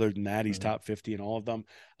them, but other than that, he's top 50 in all of them.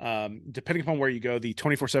 Depending upon where you go, the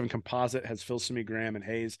 24/7 composite has Phil Simi, Graham, and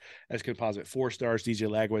Hayes as composite 4 stars. DJ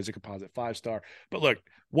Lagway is a composite 5-star. But look,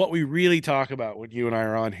 what we really talk about when you and I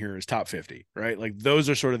are on here is top 50, right? Like those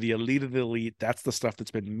are sort of the elite of the elite. That's the stuff that's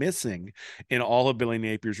been missing in all of Billy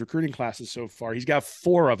Napier's recruiting classes so far. He's got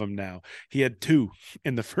 4 of them now. He had 2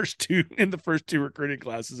 in the first two recruiting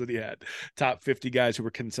classes that he had. Top 50 guys who were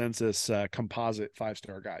consensus composite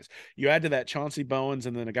 5-star guys. You add to that Chauncey Bowens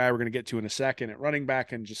and then a guy we're going to get to in a second at running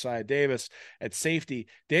back and Josiah Davis at safety.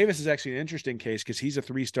 Davis is actually an interesting case because he's a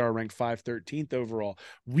 3-star ranked 513th overall.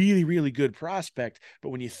 Really, really good prospect.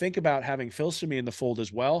 But when you think about having Phil Simi in the fold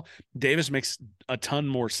as well, Davis makes a ton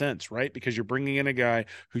more sense, right? Because you're bringing in a guy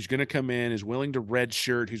who's going to come in, is willing to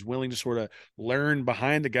redshirt, who's willing to sort of learn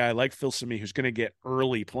behind a guy like Phil Simi, who's going to get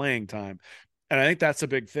early playing time. And I think that's a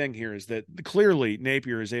big thing here is that clearly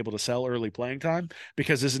Napier is able to sell early playing time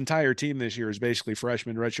because his entire team this year is basically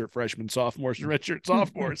freshmen, redshirt freshmen, sophomores, and redshirt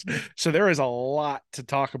sophomores. So there is a lot to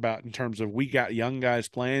talk about in terms of we got young guys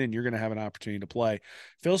playing and you're going to have an opportunity to play.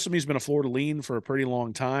 Phil Simi's been a Florida lean for a pretty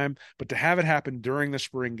long time, but to have it happen during the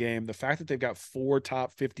spring game, the fact that they've got 4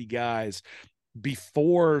 top 50 guys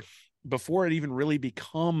before it even really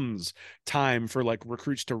becomes time for like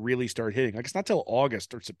recruits to really start hitting. Like it's not till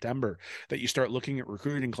August or September that you start looking at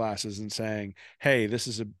recruiting classes and saying, hey, this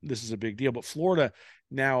is a big deal. But Florida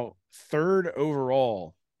now 3rd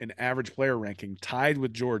overall in average player ranking, tied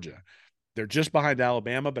with Georgia. They're just behind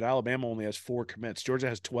Alabama, but Alabama only has 4 commits. Georgia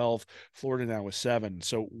has 12, Florida now with 7.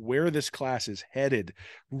 So where this class is headed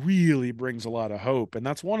really brings a lot of hope. And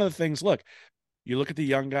that's one of the things, look, you look at the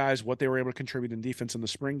young guys, what they were able to contribute in defense in the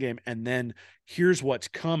spring game, and then here's what's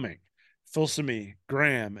coming. Phil Simi,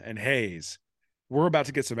 Graham, and Hayes. We're about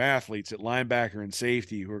to get some athletes at linebacker and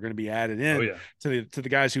safety who are going to be added in to the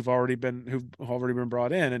guys who've already been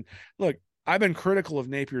brought in. And look, I've been critical of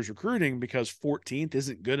Napier's recruiting because 14th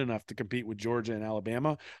isn't good enough to compete with Georgia and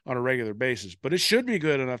Alabama on a regular basis, but it should be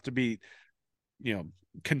good enough to beat,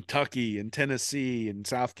 Kentucky and Tennessee and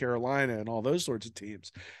South Carolina and all those sorts of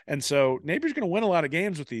teams. And so Napier's going to win a lot of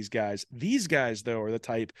games with these guys. These guys, though, are the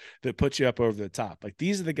type that put you up over the top. Like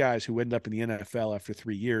these are the guys who end up in the NFL after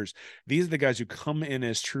 3 years. These are the guys who come in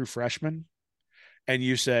as true freshmen and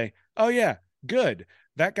you say, oh yeah, good.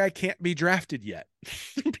 That guy can't be drafted yet.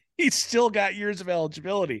 He's still got years of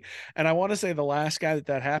eligibility. And I want to say the last guy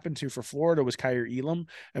that happened to for Florida was Kyer Elam.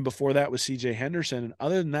 And before that was CJ Henderson. And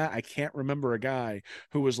other than that, I can't remember a guy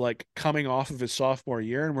who was like coming off of his sophomore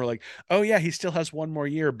year. And we're like, oh yeah, he still has 1 more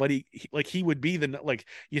year, but he would be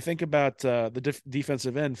you think about the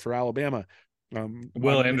defensive end for Alabama.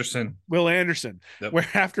 Will Anderson, yep. Where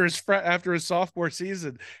after his sophomore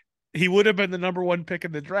season, he would have been the number 1 pick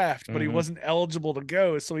in the draft, but he wasn't eligible to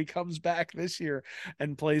go. So he comes back this year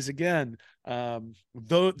and plays again. That's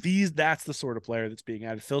the sort of player that's being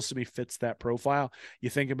added. Phil Simi fits that profile. You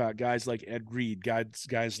think about guys like Ed Reed,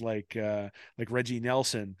 guys like Reggie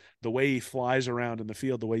Nelson, the way he flies around in the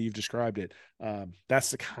field, the way you've described it.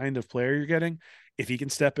 That's the kind of player you're getting. If he can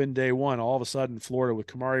step in day one, all of a sudden Florida with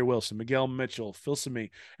Kamari Wilson, Miguel Mitchell, Phil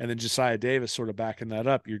Simi, and then Josiah Davis sort of backing that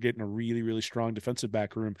up, you're getting a really, really strong defensive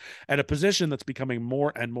back room at a position that's becoming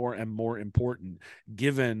more and more and more important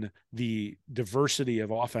given the diversity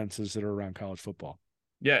of offenses that are around college football.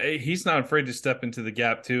 Yeah, he's not afraid to step into the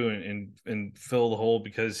gap too and fill the hole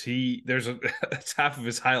because that's half of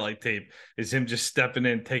his highlight tape is him just stepping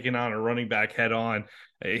in, taking on a running back head on.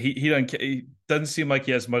 He doesn't seem like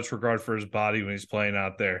he has much regard for his body when he's playing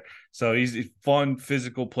out there. So he's a fun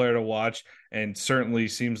physical player to watch and certainly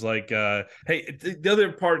seems like hey, the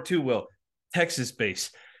other part too, Will, Texas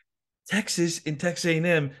base. Texas and Texas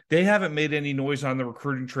A&M, they haven't made any noise on the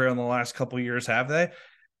recruiting trail in the last couple of years, have they?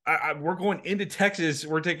 We're going into Texas.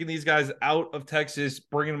 We're taking these guys out of Texas,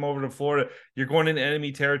 bringing them over to Florida. You're going into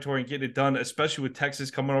enemy territory and getting it done, especially with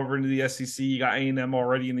Texas coming over into the SEC. You got A&M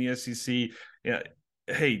already in the SEC. Yeah,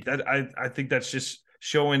 hey, I think that's just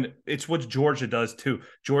showing it's what Georgia does too.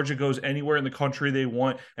 Georgia goes anywhere in the country they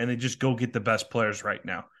want, and they just go get the best players right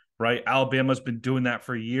now, right? Alabama's been doing that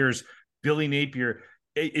for years. Billy Napier,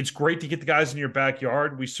 it's great to get the guys in your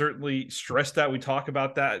backyard. We certainly stress that. We talk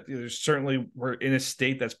about that. There's certainly, we're in a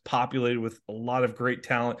state that's populated with a lot of great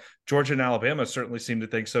talent. Georgia and Alabama certainly seem to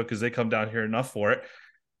think so because they come down here enough for it.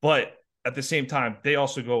 But at the same time, they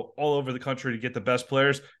also go all over the country to get the best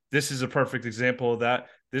players. This is a perfect example of that.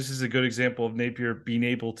 This is a good example of Napier being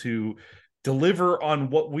able to deliver on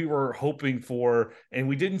what we were hoping for. And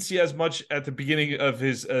we didn't see as much at the beginning of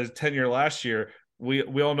his tenure last year.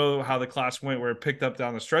 We all know how the class went, where it picked up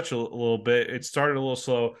down the stretch a little bit. It started a little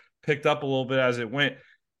slow, picked up a little bit as it went.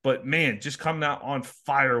 But man, just coming out on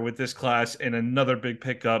fire with this class and another big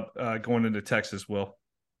pickup going into Texas, Will.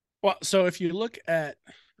 Well, so if you look at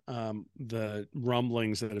the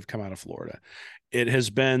rumblings that have come out of Florida, it has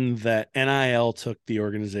been that NIL took the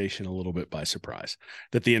organization a little bit by surprise,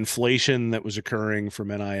 that the inflation that was occurring from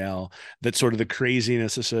NIL, that sort of the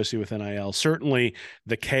craziness associated with NIL, certainly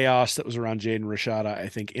the chaos that was around Jaden Rashada, I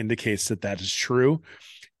think indicates that that is true.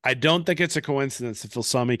 I don't think it's a coincidence that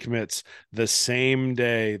Filsami commits the same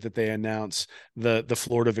day that they announce the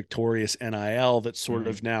Florida Victorious NIL that's sort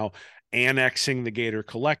of now annexing the Gator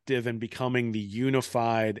Collective and becoming the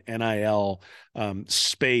unified NIL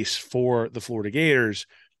space for the Florida Gators,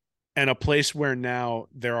 and a place where now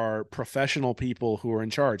there are professional people who are in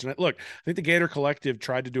charge. And look, I think the Gator Collective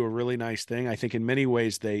tried to do a really nice thing. I think in many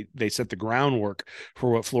ways they set the groundwork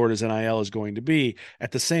for what Florida's NIL is going to be.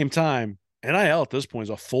 At the same time, NIL at this point is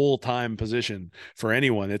a full-time position for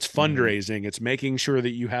anyone. It's fundraising. It's making sure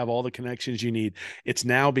that you have all the connections you need. It's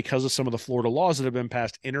now, because of some of the Florida laws that have been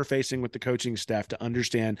passed, interfacing with the coaching staff to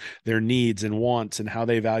understand their needs and wants and how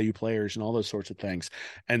they value players and all those sorts of things.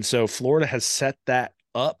 And so Florida has set that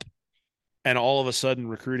up, and all of a sudden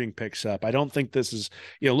recruiting picks up. I don't think this is,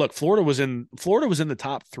 look, Florida was in the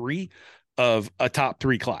top 3 of a top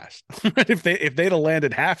 3 class. if they'd have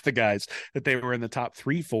landed half the guys that they were in the top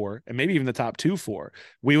 3 for, and maybe even the top 2 for,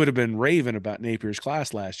 we would have been raving about Napier's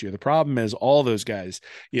class last year. The problem is all those guys,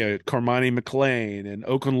 Cormani McLean and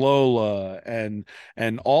Okunlola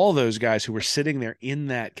and all those guys who were sitting there in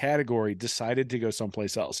that category decided to go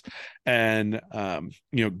someplace else. And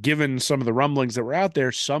given some of the rumblings that were out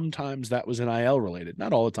there, sometimes that was NIL related,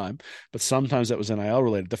 not all the time, but sometimes that was NIL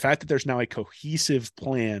related. The fact that there's now a cohesive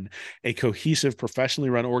plan, a cohesive,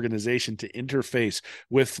 professionally run organization to interface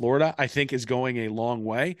with Florida, I think is going a long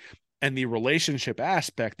way. And the relationship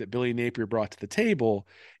aspect that Billy Napier brought to the table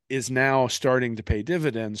is now starting to pay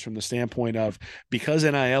dividends from the standpoint of, because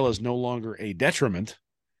NIL is no longer a detriment,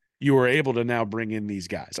 you are able to now bring in these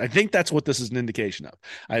guys. I think that's what this is an indication of.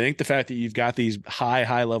 I think the fact that you've got these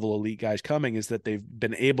high level elite guys coming is that they've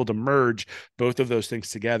been able to merge both of those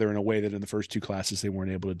things together in a way that in the first 2 classes they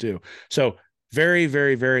weren't able to do. So very,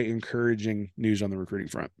 very, very encouraging news on the recruiting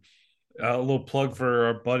front. A little plug for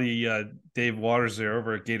our buddy Dave Waters there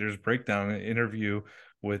over at Gators Breakdown, an interview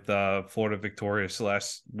with Florida Victorious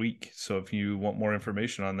last week. So if you want more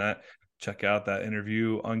information on that, check out that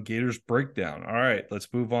interview on Gators Breakdown. All right, let's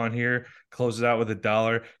move on here. Close it out with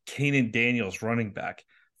 $1. Kanan Daniels, running back,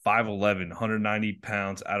 5'11", 190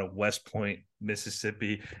 pounds, out of West Point,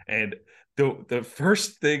 Mississippi. And the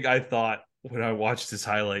first thing I thought when I watched this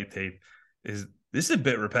highlight tape is, this is a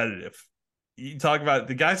bit repetitive. You talk about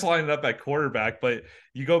the guys lining up at quarterback, but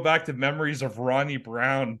you go back to memories of Ronnie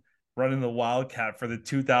Brown running the Wildcat for the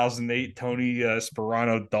 2008 Tony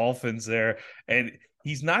Sperano Dolphins there. And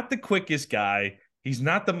he's not the quickest guy. He's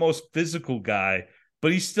not the most physical guy,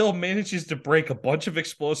 but he still manages to break a bunch of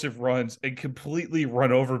explosive runs and completely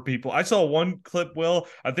run over people. I saw one clip, Will.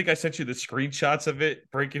 I think I sent you the screenshots of it,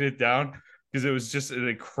 breaking it down, because it was just an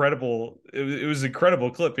incredible, it was an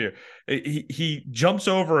incredible clip here. He jumps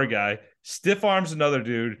over a guy, stiff arms another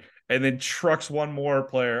dude, and then trucks one more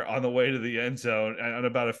player on the way to the end zone on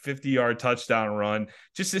about a 50-yard touchdown run.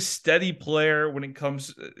 Just a steady player when it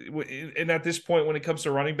comes, and at this point, when it comes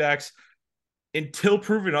to running backs, until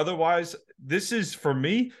proven otherwise, this is, for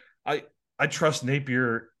me, I trust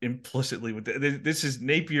Napier implicitly with this. Is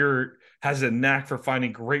Napier has a knack for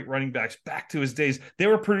finding great running backs back to his days. They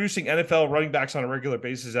were producing NFL running backs on a regular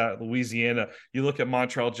basis at Louisiana. You look at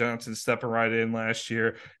Montrell Johnson stepping right in last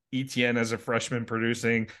year, Etienne as a freshman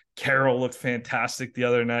producing. Carroll looked fantastic the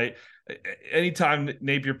other night. Anytime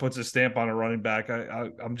Napier puts a stamp on a running back,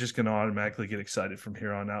 I'm just going to automatically get excited from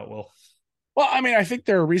here on out, Will. Well, I mean, I think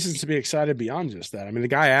there are reasons to be excited beyond just that. I mean, the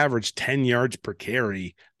guy averaged 10 yards per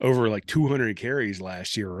carry over like 200 carries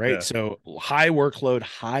last year, right? Yeah. So high workload,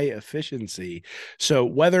 high efficiency. So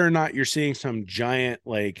whether or not you're seeing some giant,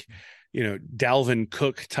 like, Dalvin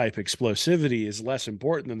Cook type explosivity is less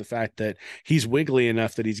important than the fact that he's wiggly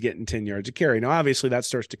enough that he's getting 10 yards a carry. Now, obviously that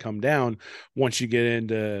starts to come down once you get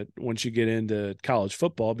into college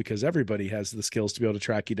football, because everybody has the skills to be able to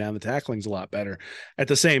track you down. The tackling's a lot better. At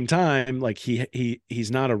the same time, like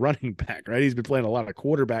he's not a running back, right? He's been playing a lot of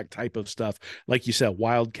quarterback type of stuff, like you said,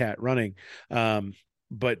 wildcat running.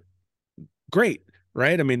 But great,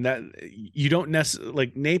 right? I mean, that you don't necessarily,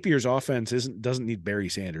 like, Napier's offense doesn't need Barry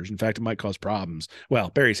Sanders. In fact, it might cause problems. Well,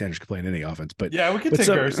 Barry Sanders could play in any offense, but Yeah, we could but take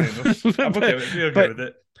so Barry Sanders. I'm okay with be okay but with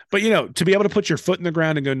it. but to be able to put your foot in the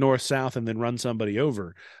ground and go north south and then run somebody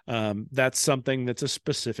over, that's something that's a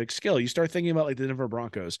specific skill. You start thinking about like the Denver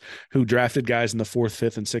Broncos, who drafted guys in the fourth,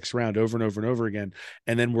 fifth, and sixth round over and over and over again,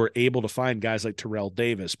 and then were able to find guys like Terrell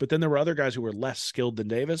Davis. But then there were other guys who were less skilled than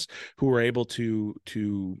Davis who were able to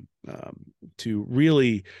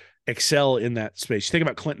really excel in that space. You think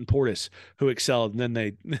about Clinton Portis, who excelled, and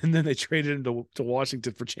then they traded him to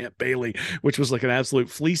Washington for Champ Bailey, which was like an absolute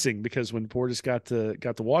fleecing, because when Portis got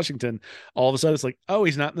to Washington, all of a sudden it's like, oh,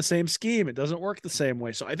 he's not in the same scheme. It doesn't work the same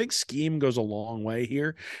way. So I think scheme goes a long way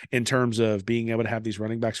here in terms of being able to have these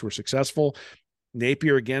running backs who are successful.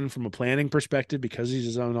 Napier, again, from a planning perspective, because he's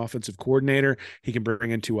his own offensive coordinator, he can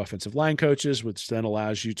bring in 2 offensive line coaches, which then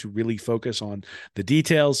allows you to really focus on the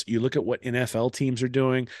details. You look at what NFL teams are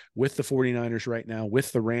doing with the 49ers right now,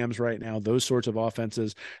 with the Rams right now, those sorts of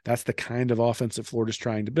offenses. That's the kind of offense that Florida's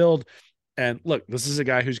trying to build. And look, this is a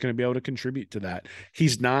guy who's going to be able to contribute to that.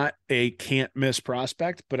 He's not a can't miss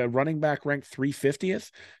prospect, but a running back ranked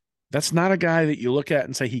 350th, that's not a guy that you look at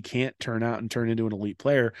and say he can't turn out and turn into an elite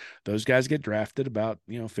player. Those guys get drafted about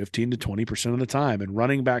 15 to 20% of the time, and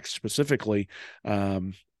running backs specifically,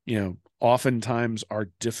 oftentimes are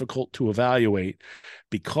difficult to evaluate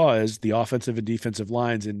because the offensive and defensive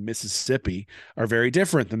lines in Mississippi are very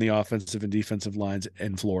different than the offensive and defensive lines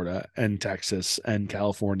in Florida and Texas and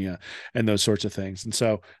California and those sorts of things. And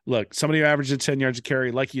so, look, somebody who averages 10 yards a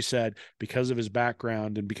carry, like you said, because of his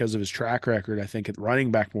background and because of his track record, I think at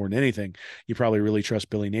running back more than anything, you probably really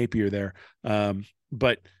trust Billy Napier there.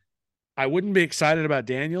 But I wouldn't be excited about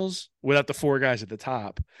Daniels without the 4 guys at the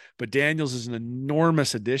top, but Daniels is an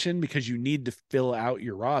enormous addition because you need to fill out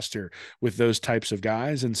your roster with those types of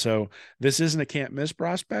guys. And so this isn't a can't miss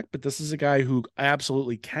prospect, but this is a guy who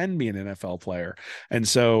absolutely can be an NFL player. And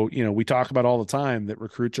so, we talk about all the time that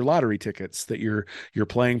recruits are lottery tickets, that you're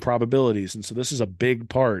playing probabilities. And so this is a big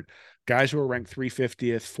part. Guys who are ranked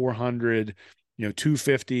 350th, 400,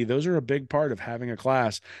 250, those are a big part of having a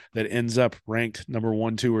class that ends up ranked number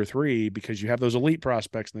 1, 2, or 3, because you have those elite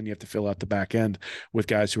prospects, and then you have to fill out the back end with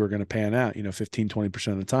guys who are going to pan out, 15, 20%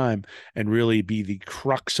 of the time, and really be the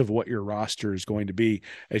crux of what your roster is going to be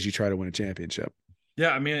as you try to win a championship. Yeah,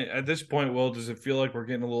 I mean, at this point, Will, does it feel like we're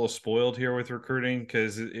getting a little spoiled here with recruiting?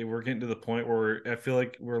 Because we're getting to the point where I feel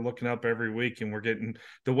like we're looking up every week, and we're getting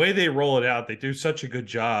the way they roll it out. They do such a good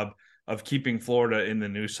job of keeping Florida in the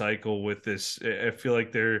news cycle with this. I feel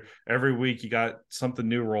like they're every week you got something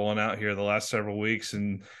new rolling out here the last several weeks.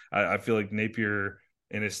 And I feel like Napier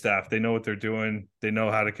and his staff, they know what they're doing. They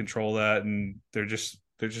know how to control that. And they're just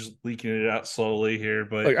leaking it out slowly here.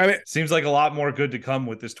 But Look, I mean, seems like a lot more good to come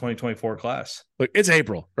with this 2024 class. Look, it's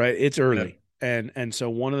April, right? It's early. Yeah. And so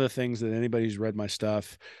one of the things that anybody who's read my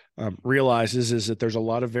stuff realizes is that there's a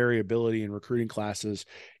lot of variability in recruiting classes,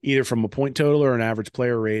 either from a point total or an average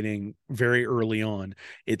player rating very early on.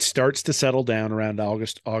 It starts to settle down around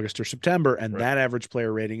August or September, and that average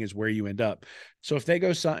player rating is where you end up. So if they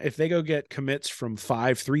go get commits from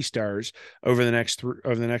 5 3-stars over the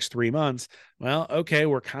next 3 months, well, okay,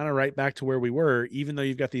 we're kind of right back to where we were. Even though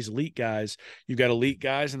you've got these elite guys, you've got elite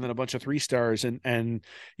guys and then a bunch of 3-stars, and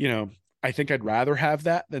I think I'd rather have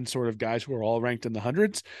that than sort of guys who are all ranked in the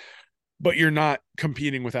hundreds. But you're not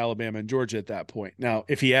competing with Alabama and Georgia at that point. Now,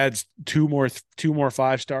 if he adds two more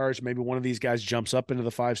 5-stars, maybe one of these guys jumps up into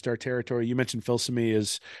the 5-star territory. You mentioned Phil Simi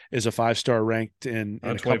is a 5-star ranked in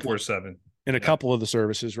a 24/7 in a couple of the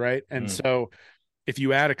services, right? And so if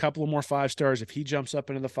you add a couple of more 5-stars, if he jumps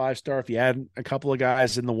up into the 5-star, if you add a couple of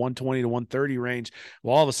guys in the 120 to 130 range,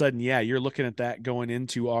 well, all of a sudden, yeah, you're looking at that going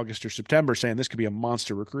into August or September, saying this could be a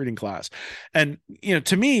monster recruiting class. And,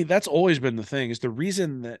 to me, that's always been the thing, is the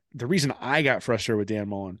reason I got frustrated with Dan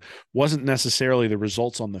Mullen wasn't necessarily the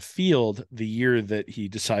results on the field the year that he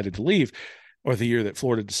decided to leave, or the year that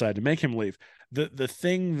Florida decided to make him leave. The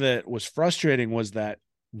thing that was frustrating was that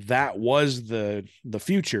was the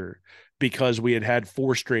future, because we had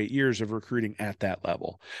 4 straight years of recruiting at that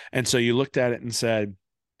level. And so you looked at it and said,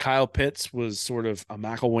 Kyle Pitts was sort of a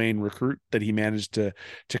McElwain recruit that he managed to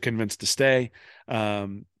convince to stay.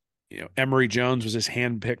 Emory Jones was his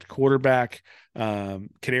hand-picked quarterback.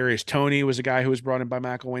 Kadarius Toney was a guy who was brought in by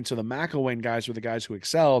McElwain. So the McElwain guys were the guys who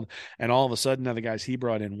excelled, and all of a sudden now the guys he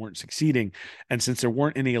brought in weren't succeeding. And since there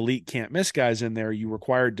weren't any elite can't miss guys in there, you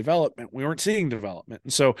required development. We weren't seeing development.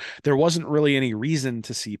 And so there wasn't really any reason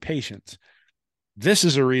to see patience. This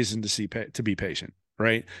is a reason to be patient,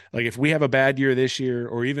 right? Like if we have a bad year this year,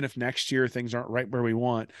 or even if next year things aren't right where we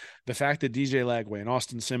want, the fact that DJ Lagway and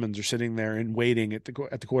Austin Simmons are sitting there and waiting at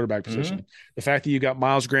the quarterback position, the fact that you got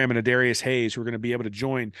Miles Graham and Adarius Hayes who are going to be able to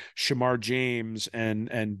join Shamar James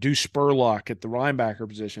and Deuce Spurlock at the linebacker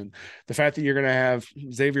position, the fact that you're going to have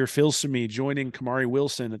Xavier Filsaime joining Kamari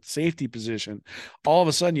Wilson at the safety position, all of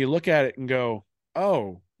a sudden you look at it and go,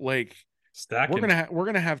 oh, like Stacking. we're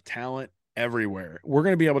gonna have talent everywhere. We're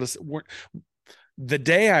going to be able to. The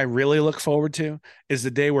day I really look forward to is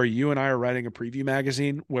the day where you and I are writing a preview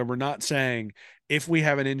magazine where we're not saying if we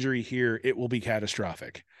have an injury here, it will be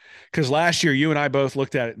catastrophic. Because last year, you and I both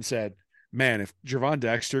looked at it and said, man, if Gervon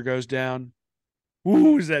Dexter goes down,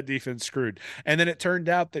 ooh, is that defense screwed? And then it turned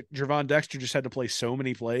out that Gervon Dexter just had to play so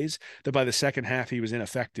many plays that by the second half, he was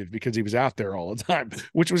ineffective because he was out there all the time,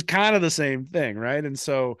 which was kind of the same thing, right? And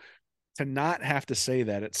so to not have to say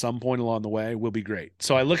that at some point along the way will be great.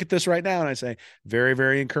 So I look at this right now and I say, very,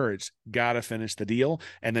 very encouraged. Got to finish the deal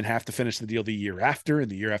and then have to finish the deal the year after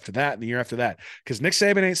and the year after that and the year after that. Because Nick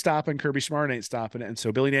Saban ain't stopping, Kirby Smart ain't stopping it, and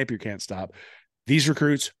so Billy Napier can't stop. These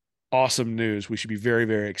recruits, awesome news. We should be very,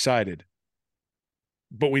 very excited.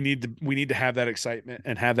 But we need to have that excitement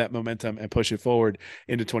and have that momentum and push it forward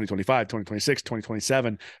into 2025, 2026,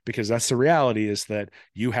 2027, because that's the reality is that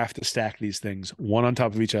you have to stack these things one on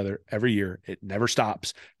top of each other every year. It never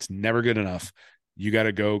stops. It's never good enough. You got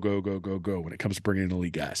to go when it comes to bringing in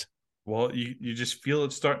elite guys. Well, you just feel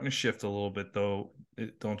it starting to shift a little bit, though,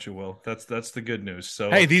 don't you, Will? That's the good news.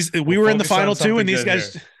 So hey, we were in the final two, and these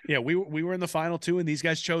guys, here. we were in the final two, and these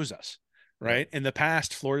guys chose us. Right. In the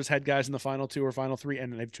past, Florida's had guys in the final two or final three,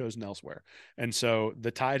 and they've chosen elsewhere. And so the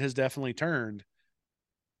tide has definitely turned.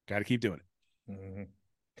 Got to keep doing it. Mm-hmm.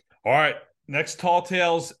 All right. Next Tall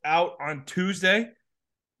Tales out on Tuesday.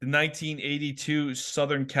 The 1982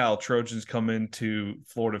 Southern Cal Trojans come into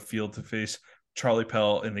Florida Field to face Charlie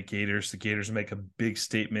Pell and the Gators. The Gators make a big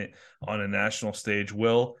statement on a national stage.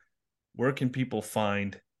 Will, where can people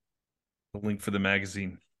find the link for the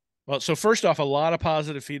magazine? Well, so first off, a lot of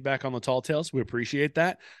positive feedback on the Tall Tales. We appreciate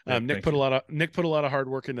that. Nick put a lot of hard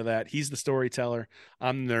work into that. He's the storyteller.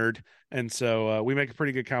 I'm the nerd. And so we make a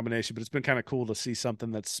pretty good combination, but it's been kind of cool to see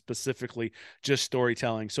something that's specifically just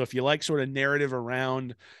storytelling. So if you like sort of narrative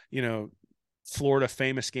around, Florida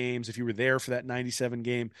famous games, if you were there for that 97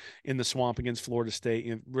 game in the Swamp against Florida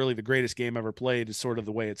State, really the greatest game ever played is sort of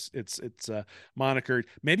the way it's monikered.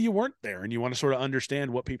 Maybe you weren't there and you want to sort of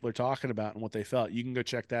understand what people are talking about and what they felt. You can go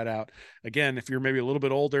check that out. Again, if you're maybe a little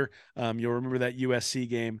bit older, you'll remember that USC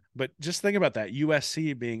game, but just think about that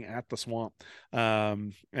USC being at the Swamp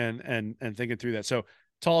and thinking through that. So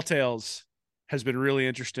Tall Tales has been really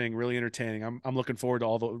interesting, really entertaining. I'm looking forward to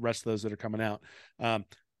all the rest of those that are coming out.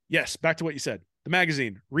 Yes, back to what you said. The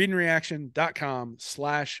magazine,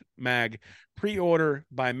 readandreaction.com/mag. Pre-order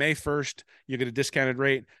by May 1st. You get a discounted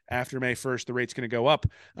rate. After May 1st, the rate's going to go up.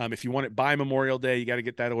 If you want it by Memorial Day, you got to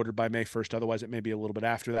get that ordered by May 1st. Otherwise, it may be a little bit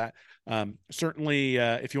after that. Certainly,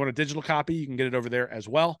 if you want a digital copy, you can get it over there as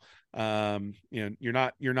well. You're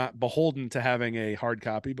not beholden to having a hard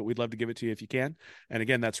copy, but we'd love to give it to you if you can. And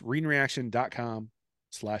again, that's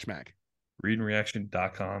readandreaction.com/mag.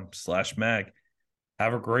 readandreaction.com/mag.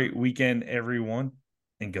 Have a great weekend, everyone,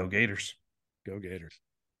 and go Gators. Go Gators.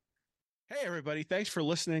 Hey, everybody. Thanks for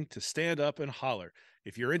listening to Stand Up and Holler.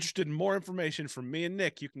 If you're interested in more information from me and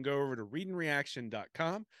Nick, you can go over to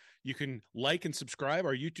readandreaction.com. You can like and subscribe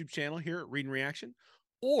our YouTube channel here at Read and Reaction,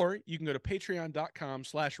 or you can go to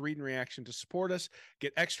patreon.com/readandreaction to support us,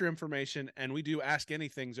 get extra information, and we do Ask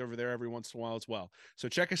Anythings over there every once in a while as well. So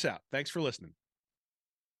check us out. Thanks for listening.